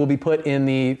link will be put in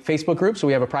the Facebook group. So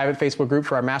we have a private Facebook group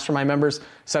for our mastermind members,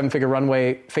 Seven Figure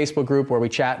Runway Facebook group, where we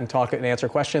chat and talk and answer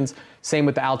questions. Same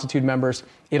with the Altitude members.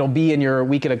 It'll be in your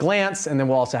week at a glance, and then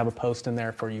we'll also have a post in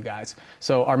there for you guys.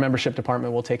 So our membership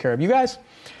department will take care of you guys.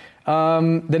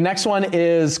 The next one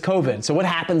is COVID. So what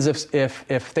happens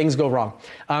if things go wrong?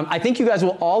 I think you guys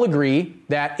will all agree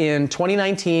that in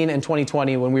 2019 and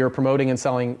 2020, when we were promoting and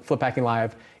selling Flip Packing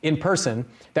Live in person,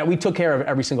 that we took care of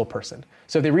every single person.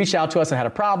 So if they reached out to us and had a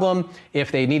problem,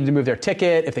 if they needed to move their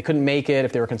ticket, if they couldn't make it,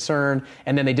 if they were concerned,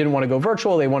 and then they didn't want to go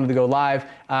virtual, they wanted to go live,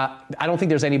 I don't think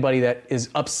there's anybody that is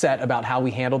upset about how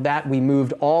we handled that. We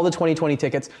moved all the 2020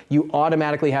 tickets. You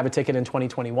automatically have a ticket in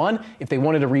 2021. If they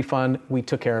wanted a refund, we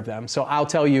took care of them. So I'll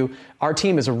tell you, our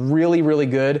team is really, really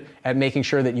good at making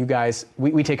sure that you guys,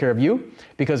 we take care of you,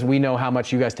 because we know how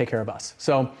much you guys take care of us.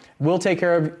 So we'll take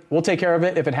care of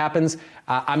it if it happens.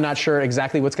 I'm not sure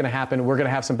exactly what's going to happen. We're going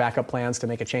to have some backup plans to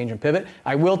make a change and pivot.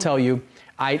 I will tell you,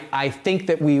 I think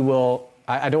that we will.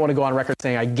 I don't want to go on record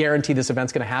saying I guarantee this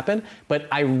event's going to happen, but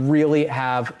I really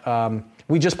have.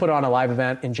 We just put on a live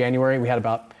event in January. We had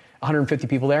about 150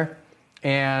 people there,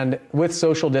 and with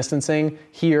social distancing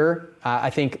here, I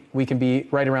think we can be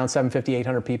right around 750,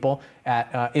 800 people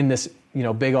in this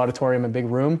big auditorium and big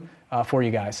room for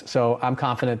you guys. So I'm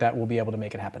confident that we'll be able to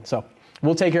make it happen. So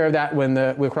we'll take care of that when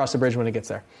we'll cross the bridge when it gets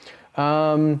there.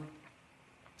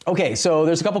 Okay, so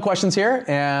there's a couple questions here,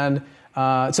 and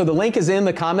so the link is in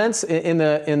the comments in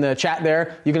the chat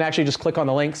there. You can actually just click on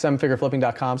the link,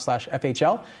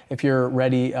 sevenfigureflipping.com/FHL, if you're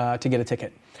ready to get a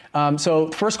ticket. So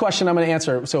first question I'm going to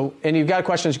answer. So, and you've got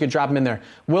questions, you can drop them in there.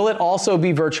 Will it also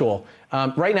be virtual?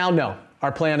 Right now, no.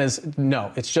 Our plan is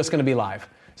no. It's just going to be live.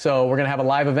 So we're going to have a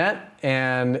live event,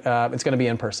 and it's going to be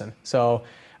in person. So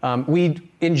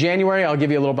in January, I'll give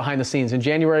you a little behind the scenes. In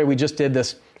January, we just did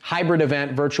this hybrid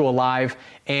event, virtual live,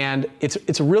 and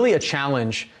it's really a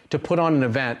challenge to put on an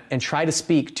event and try to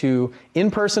speak to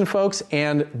in-person folks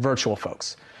and virtual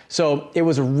folks. So it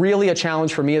was really a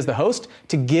challenge for me as the host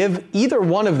to give either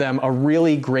one of them a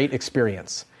really great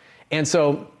experience. And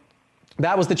so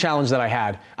that was the challenge that I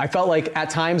had. I felt like at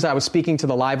times I was speaking to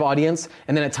the live audience,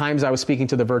 and then at times I was speaking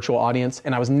to the virtual audience,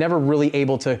 and I was never really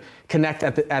able to connect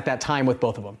at that time with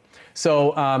both of them.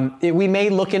 So we may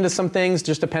look into some things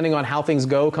just depending on how things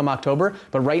go come October,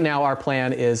 but right now our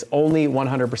plan is only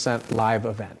 100% live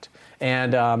event.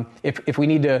 And if we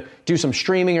need to do some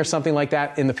streaming or something like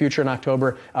that in the future in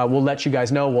October, we'll let you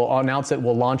guys know. We'll announce it,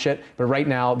 we'll launch it, but right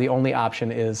now the only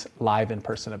option is live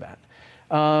in-person event.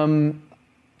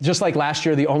 Just like last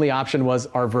year, the only option was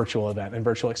our virtual event and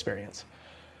virtual experience.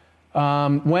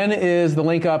 When is the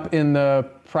link up in the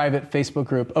private Facebook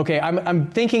group? Okay, I'm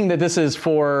thinking that this is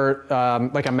for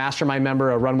like a mastermind member,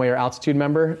 a Runway or Altitude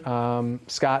member.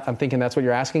 Scott, I'm thinking that's what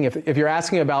you're asking. If you're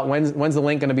asking about when's the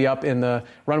link going to be up in the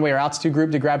Runway or Altitude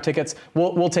group to grab tickets,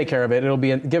 we'll take care of it. It'll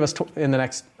be give us in the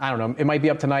next, I don't know, it might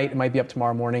be up tonight, it might be up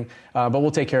tomorrow morning, but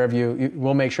we'll take care of you.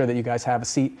 We'll make sure that you guys have a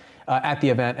seat at the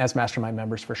event as mastermind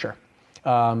members for sure.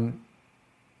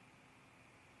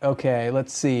 Okay,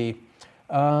 let's see.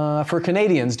 For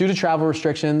Canadians, due to travel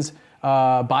restrictions,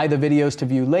 buy the videos to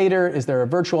view later. Is there a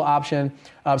virtual option?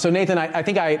 So Nathan, I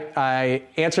think I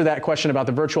answered that question about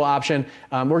the virtual option.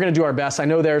 We're going to do our best. I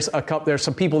know there's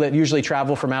some people that usually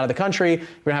travel from out of the country. We're going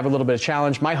to have a little bit of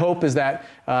challenge. My hope is that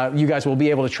you guys will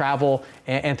be able to travel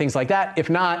and things like that.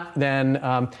 If not, then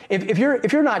if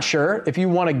you're not sure, if you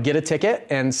want to get a ticket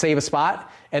and save a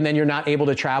spot, and then you're not able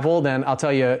to travel, then I'll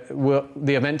tell you,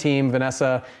 the event team,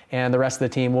 Vanessa, and the rest of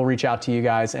the team will reach out to you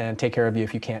guys and take care of you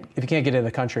if you can't get into the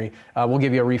country. We'll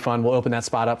give you a refund. We'll open that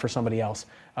spot up for somebody else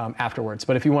afterwards.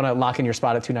 But if you want to lock in your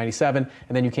spot at $297 and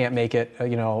then you can't make it,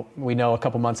 we know a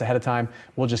couple months ahead of time,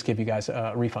 we'll just give you guys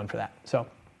a refund for that. So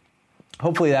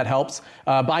hopefully that helps.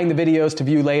 Buying the videos to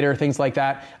view later, things like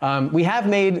that. We have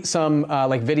made some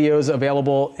like videos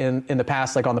available in the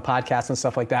past, like on the podcast and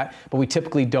stuff like that, but we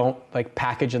typically don't like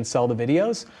package and sell the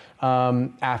videos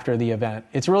after the event.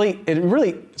 It's really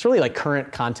like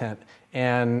current content.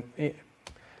 And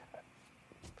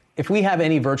if we have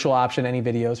any virtual option, any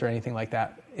videos or anything like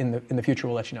that in the future,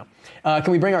 we'll let you know.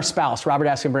 Can we bring our spouse? Robert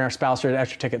asked, can we bring our spouse or an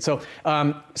extra ticket? So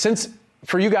since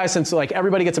for you guys, since like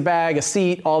everybody gets a bag, a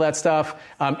seat, all that stuff,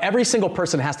 every single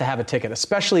person has to have a ticket,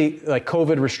 especially like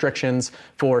COVID restrictions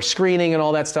for screening and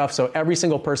all that stuff. So every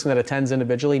single person that attends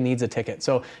individually needs a ticket.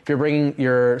 So if you're bringing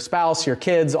your spouse, your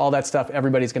kids, all that stuff,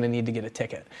 everybody's going to need to get a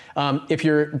ticket. If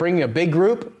you're bringing a big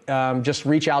group, just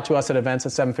reach out to us at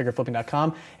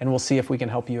events@sevenfigureflipping.com and we'll see if we can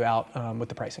help you out with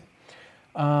the pricing.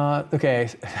 Okay,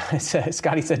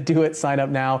 Scotty said, do it, sign up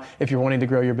now if you're wanting to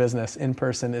grow your business. In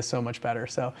person is so much better.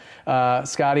 So,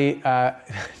 Scotty,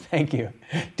 thank you.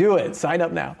 Do it, sign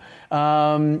up now.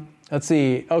 Let's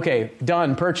see. Okay,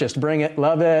 done, purchased, bring it,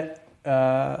 love it.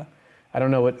 I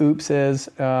don't know what oops is.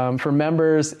 For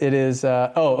members, it is,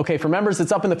 for members,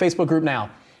 it's up in the Facebook group now.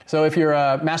 So if you're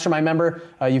a Mastermind member,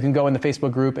 you can go in the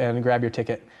Facebook group and grab your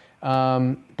ticket.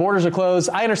 Borders are closed.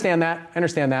 I understand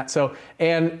that. So,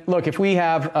 and look, if we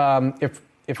have,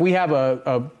 if we have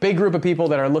a big group of people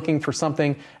that are looking for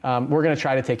something, we're going to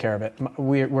try to take care of it.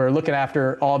 We're looking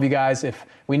after all of you guys. If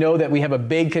we know that we have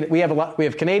we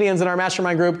have Canadians in our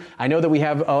Mastermind group. I know that we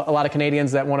have a lot of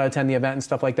Canadians that want to attend the event and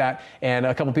stuff like that. And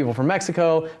a couple people from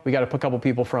Mexico. We got a couple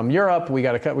people from Europe. We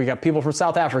got people from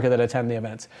South Africa that attend the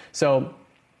events. So,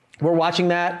 we're watching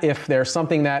that. If there's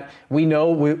something that we know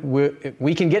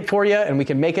we can get for you and we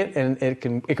can make it and it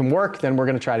can work, then we're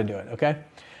going to try to do it. Okay.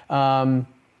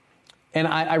 And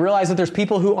I realize that there's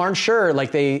people who aren't sure,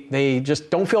 like they just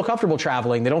don't feel comfortable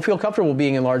traveling. They don't feel comfortable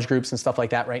being in large groups and stuff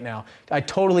like that right now. I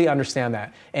totally understand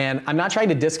that. And I'm not trying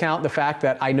to discount the fact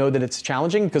that I know that it's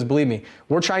challenging, because believe me,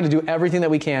 we're trying to do everything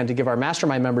that we can to give our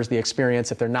Mastermind members the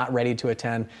experience if they're not ready to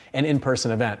attend an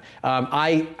in-person event.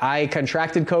 I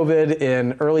contracted COVID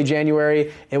in early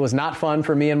January. It was not fun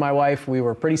for me and my wife. We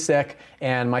were pretty sick,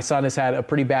 and my son has had a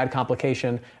pretty bad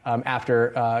complication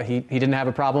after he didn't have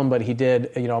a problem, but he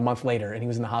did, a month later. And he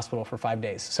was in the hospital for 5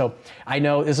 days. So I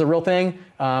know this is a real thing,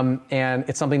 and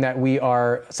it's something that we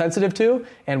are sensitive to,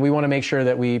 and we want to make sure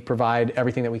that we provide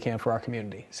everything that we can for our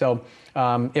community. So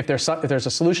if there's a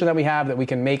solution that we have that we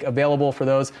can make available for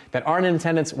those that aren't in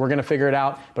attendance, we're going to figure it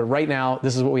out. But right now,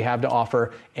 this is what we have to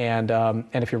offer. And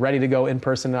if you're ready to go in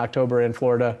person in October in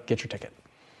Florida, get your ticket.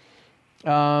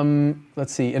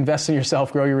 Let's see, invest in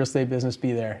yourself, grow your real estate business,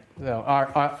 be there. So,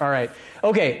 all right.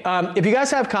 Okay. If you guys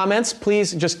have comments,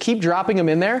 please just keep dropping them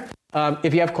in there.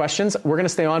 If you have questions, we're going to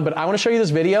stay on, but I want to show you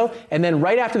this video. And then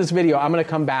right after this video, I'm going to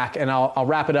come back and I'll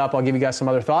wrap it up. I'll give you guys some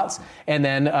other thoughts. And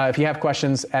then if you have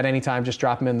questions at any time, just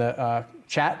drop them in the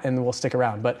chat and we'll stick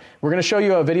around. But we're going to show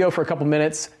you a video for a couple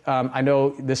minutes. I know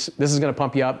this is going to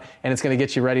pump you up and it's going to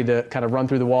get you ready to kind of run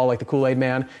through the wall like the Kool-Aid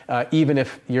man, even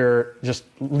if you're just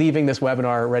leaving this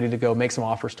webinar ready to go make some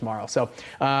offers tomorrow. So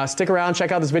stick around,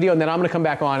 check out this video, and then I'm going to come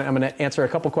back on and I'm going to answer a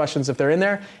couple questions if they're in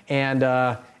there, and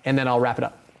then I'll wrap it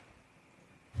up.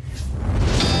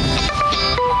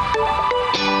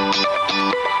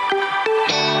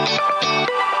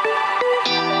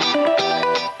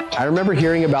 I remember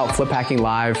hearing about Flip Hacking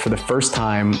Live for the first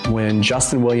time when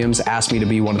Justin Williams asked me to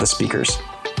be one of the speakers.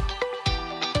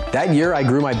 That year, I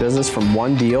grew my business from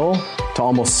 1 deal to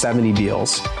almost 70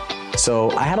 deals.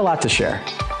 So I had a lot to share.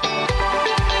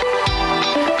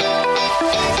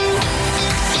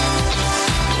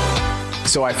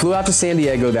 So I flew out to San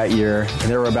Diego that year, and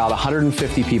there were about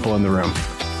 150 people in the room.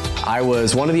 I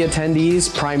was one of the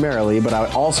attendees primarily, but I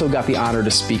also got the honor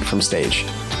to speak from stage.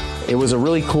 It was a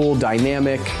really cool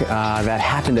dynamic that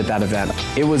happened at that event.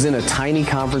 It was in a tiny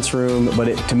conference room,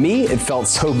 but to me, it felt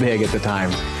so big at the time.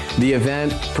 The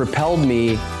event propelled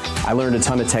me. I learned a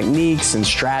ton of techniques and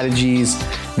strategies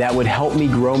that would help me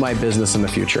grow my business in the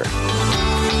future.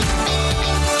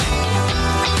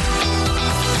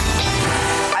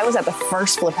 I was at the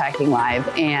first Flip Hacking Live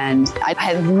and I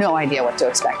had no idea what to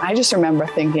expect. I just remember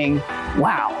thinking,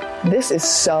 wow, this is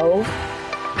so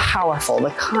powerful.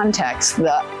 The context,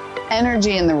 the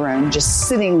energy in the room, just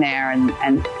sitting there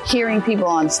and hearing people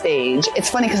on stage. It's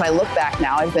funny because I look back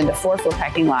now, I've been to 4 Flip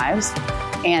Hacking Lives,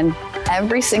 and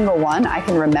every single one, I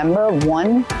can remember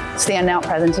one standout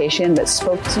presentation that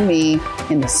spoke to me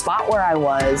in the spot where I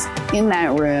was, in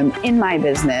that room, in my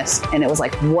business, and it was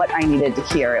like what I needed to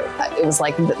hear. It was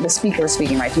like the speaker was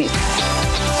speaking right to me.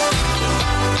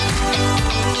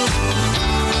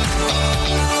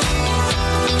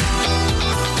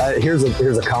 Here's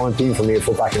a common theme for me at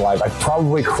Flip Hacking Live. I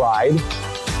probably cried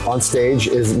on stage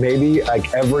is maybe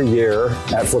like every year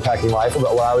at Flip Hacking Live,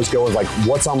 but where I always go is like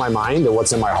what's on my mind and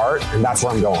what's in my heart, and that's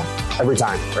where I'm going every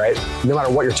time, right? No matter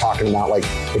what you're talking about, like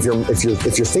if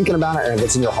you're thinking about it and if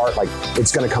it's in your heart, like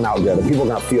it's going to come out good and people are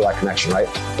going to feel that connection, right?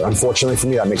 But unfortunately for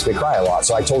me, that makes me cry a lot.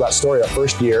 So I told that story that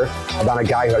first year about a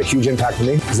guy who had a huge impact on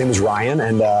me. His name was Ryan,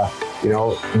 and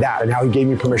that and how he gave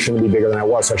me permission to be bigger than I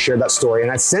was. So I shared that story.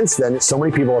 And since then, so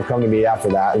many people have come to me after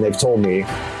that and they've told me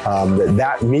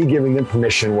that me giving them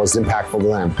permission was impactful to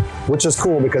them, which is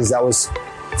cool because that was,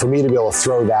 for me to be able to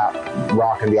throw that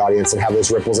rock in the audience and have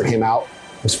those ripples that came out,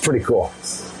 was pretty cool.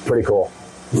 Pretty cool.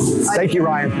 Thank you,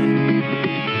 Ryan.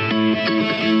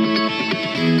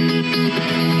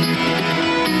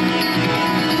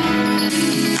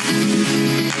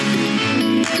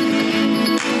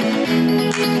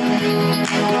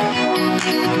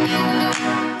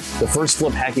 The first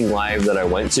Flip Hacking Live that I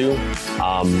went to,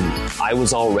 I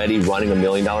was already running $1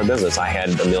 million business. I had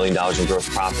 $1 million in gross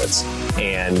profits,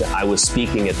 and I was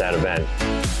speaking at that event.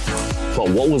 But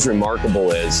what was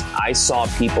remarkable is I saw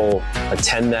people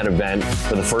attend that event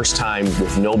for the first time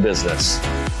with no business.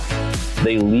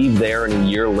 They leave there and a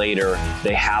year later,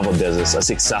 they have a business, a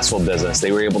successful business.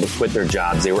 They were able to quit their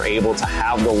jobs. They were able to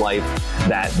have the life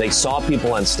that they saw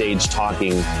people on stage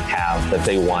talking have that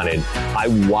they wanted. I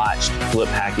watched Flip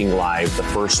Hacking Live, the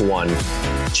first one,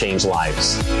 change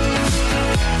lives.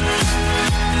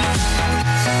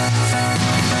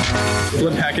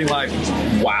 Flip Hacking Live,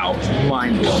 wow,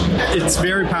 mind blowing. It's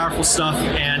very powerful stuff,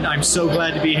 and I'm so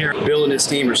glad to be here. Bill and his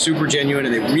team are super genuine,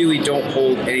 and they really don't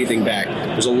hold anything back.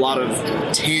 There's a lot of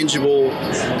tangible,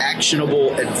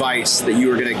 actionable advice that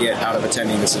you are going to get out of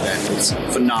attending this event. It's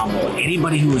phenomenal.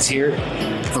 Anybody who is here,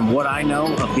 from what I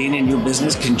know of being in your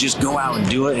business, can just go out and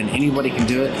do it, and anybody can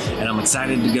do it. And I'm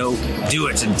excited to go do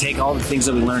it and take all the things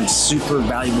that we learned, super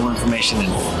valuable information,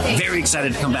 and very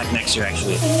excited to come back next year,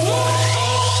 actually.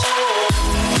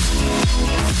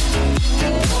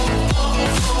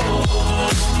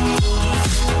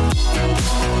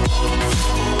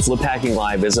 Flip Hacking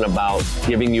Live isn't about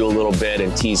giving you a little bit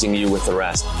and teasing you with the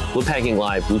rest. Flip Hacking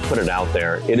Live, we put it out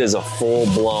there. It is a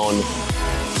full-blown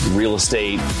real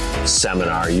estate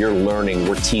seminar. You're learning,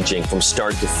 we're teaching from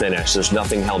start to finish. There's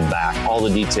nothing held back. All the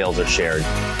details are shared.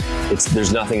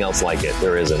 There's nothing else like it.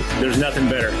 There isn't. There's nothing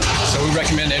better. So we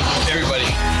recommend everybody.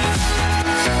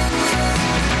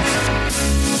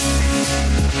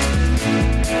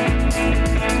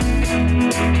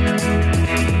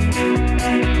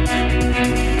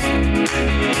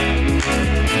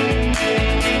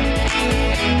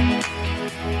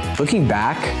 Looking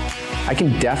back, I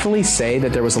can definitely say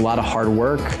that there was a lot of hard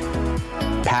work,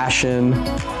 passion,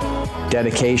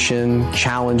 dedication,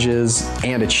 challenges,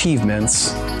 and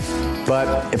achievements.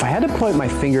 But if I had to point my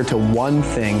finger to one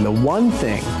thing, the one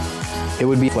thing, it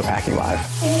would be Flip Hacking Live.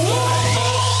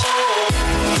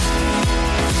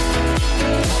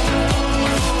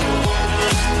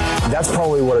 That's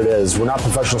probably what it is. We're not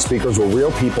professional speakers. We're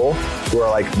real people who are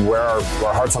like wear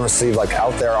our hearts on our sleeve, like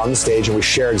out there on the stage, and we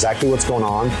share exactly what's going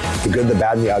on, the good, the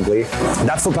bad, and the ugly. And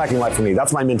that's Flip Hacking Live for me.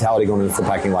 That's my mentality going into Flip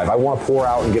Hacking Live. I want to pour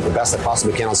out and get the best I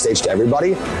possibly can on stage to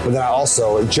everybody, but then I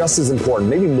also, just as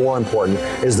important, maybe more important,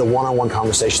 is the one-on-one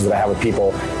conversations that I have with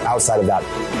people outside of that.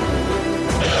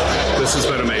 This has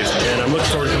been amazing, and I'm looking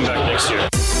forward to coming back next year.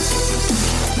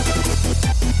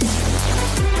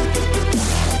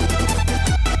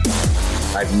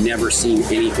 I've never seen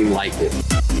anything like it.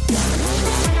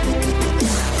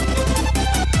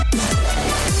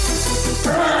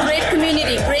 Great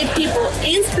community, great people,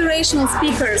 inspirational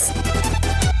speakers.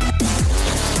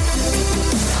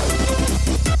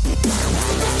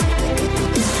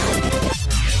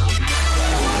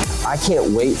 I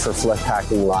can't wait for Flip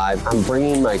Hacking Live. I'm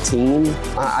bringing my team.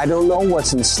 I don't know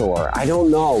what's in store. I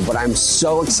don't know, but I'm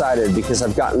so excited because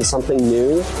I've gotten something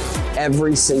new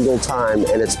every single time,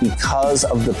 and it's because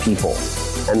of the people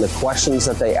and the questions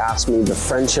that they ask me, the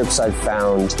friendships I've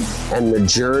found, and the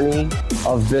journey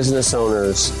of business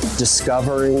owners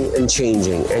discovering and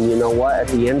changing. And you know what? At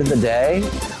the end of the day,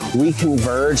 we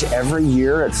converge every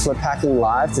year at Flip Hacking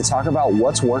Live to talk about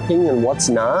what's working and what's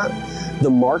not. The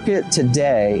market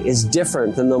today is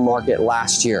different than the market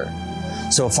last year.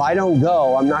 So if I don't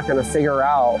go, I'm not going to figure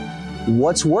out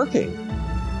what's working.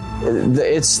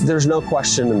 There's no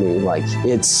question to me. Like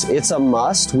it's a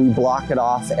must. We block it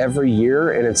off every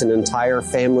year, and it's an entire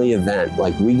family event.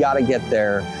 Like we got to get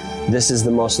there. This is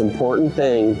the most important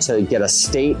thing, to get a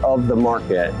state of the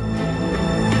market.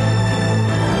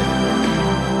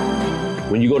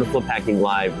 When you go to Flip Hacking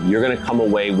Live, you're going to come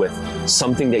away with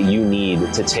something that you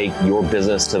need to take your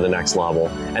business to the next level.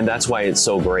 And that's why it's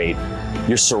so great.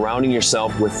 You're surrounding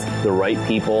yourself with the right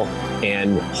people,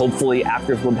 and hopefully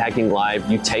after Flip Hacking Live,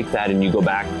 you take that and you go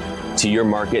back to your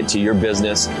market, to your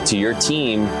business, to your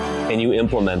team, and you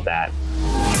implement that.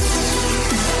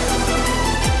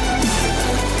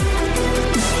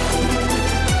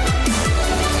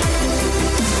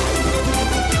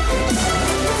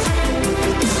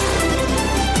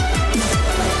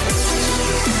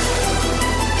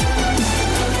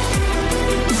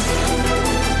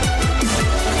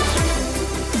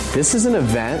 this is an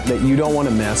event that you don't want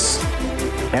to miss.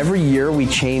 Every year we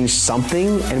change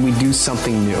something and we do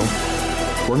something new.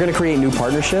 We're going to create new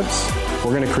partnerships. We're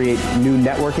going to create new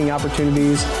networking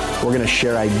opportunities. We're going to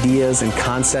share ideas and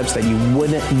concepts that you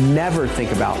wouldn't never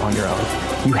think about on your own.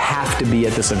 You have to be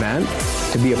at this event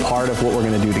to be a part of what we're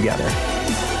going to do together.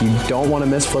 You don't want to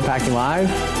miss Flip Hacking Live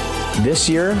this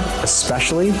year,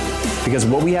 especially because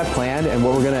what we have planned and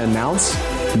what we're going to announce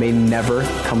may never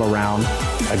come around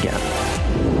again.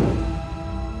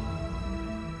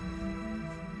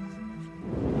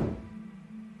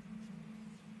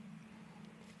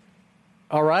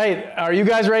 All right, are you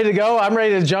guys ready to go? I'm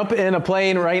ready to jump in a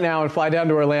plane right now and fly down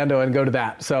to Orlando and go to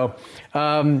that. So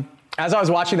as I was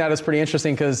watching that, it's pretty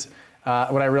interesting because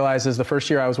what I realized is the first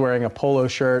year I was wearing a polo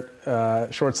shirt,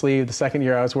 short sleeve. The second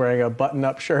year I was wearing a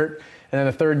button-up shirt. And then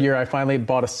the third year I finally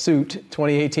bought a suit.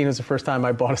 2018 was the first time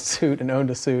I bought a suit and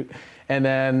owned a suit. And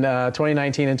then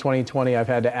 2019 and 2020, I've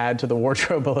had to add to the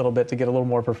wardrobe a little bit to get a little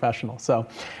more professional. So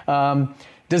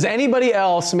does anybody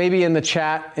else, maybe in the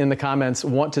chat, in the comments,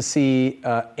 want to see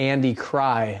Andy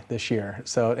cry this year?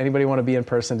 So anybody want to be in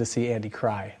person to see Andy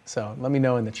cry? So let me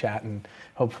know in the chat, and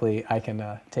hopefully I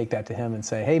can take that to him and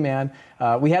say, hey man,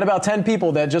 we had about 10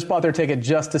 people that just bought their ticket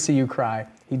just to see you cry.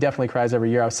 He definitely cries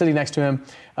every year. I was sitting next to him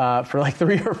for like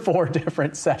 3 or 4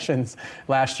 different sessions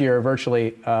last year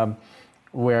virtually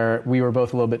where we were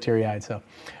both a little bit teary-eyed. So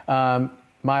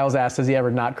Miles asked, has he ever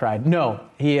not cried? No,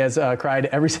 he has cried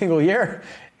every single year.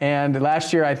 And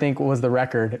last year, I think, was the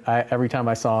record. Every time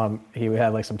I saw him, he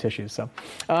had like some tissues. So,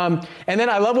 and then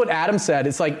I love what Adam said.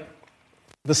 It's like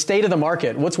the state of the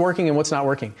market, what's working and what's not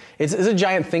working. It's a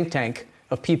giant think tank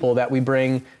of people that we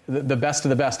bring the best of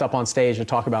the best up on stage to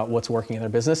talk about what's working in their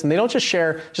business. And they don't just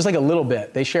share just like a little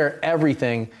bit. They share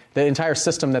everything, the entire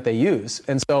system that they use.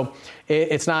 And so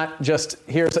it's not just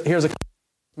here's a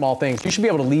small things. You should be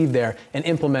able to leave there and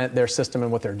implement their system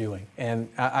and what they're doing. And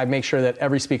I make sure that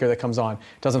every speaker that comes on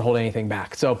doesn't hold anything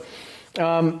back. So,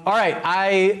 all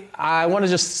right, I want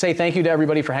to just say thank you to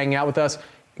everybody for hanging out with us.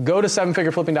 Go to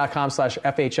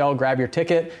 7figureflipping.com/FHL, grab your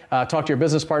ticket, talk to your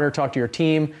business partner, talk to your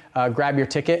team, grab your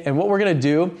ticket. And what we're going to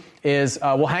do is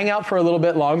we'll hang out for a little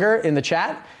bit longer in the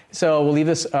chat. So we'll leave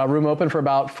this room open for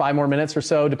about 5 more minutes or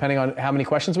so, depending on how many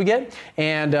questions we get.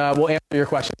 And we'll answer your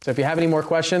questions. So if you have any more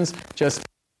questions,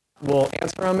 we'll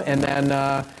answer them, and then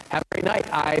have a great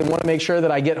night. I want to make sure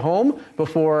that I get home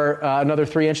before another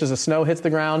 3 inches of snow hits the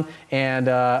ground, and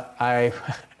I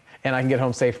can get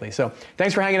home safely. So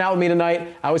thanks for hanging out with me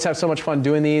tonight. I always have so much fun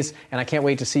doing these, and I can't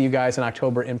wait to see you guys in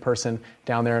October in person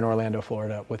down there in Orlando,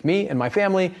 Florida with me and my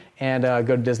family, and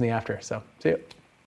go to Disney after. So see you.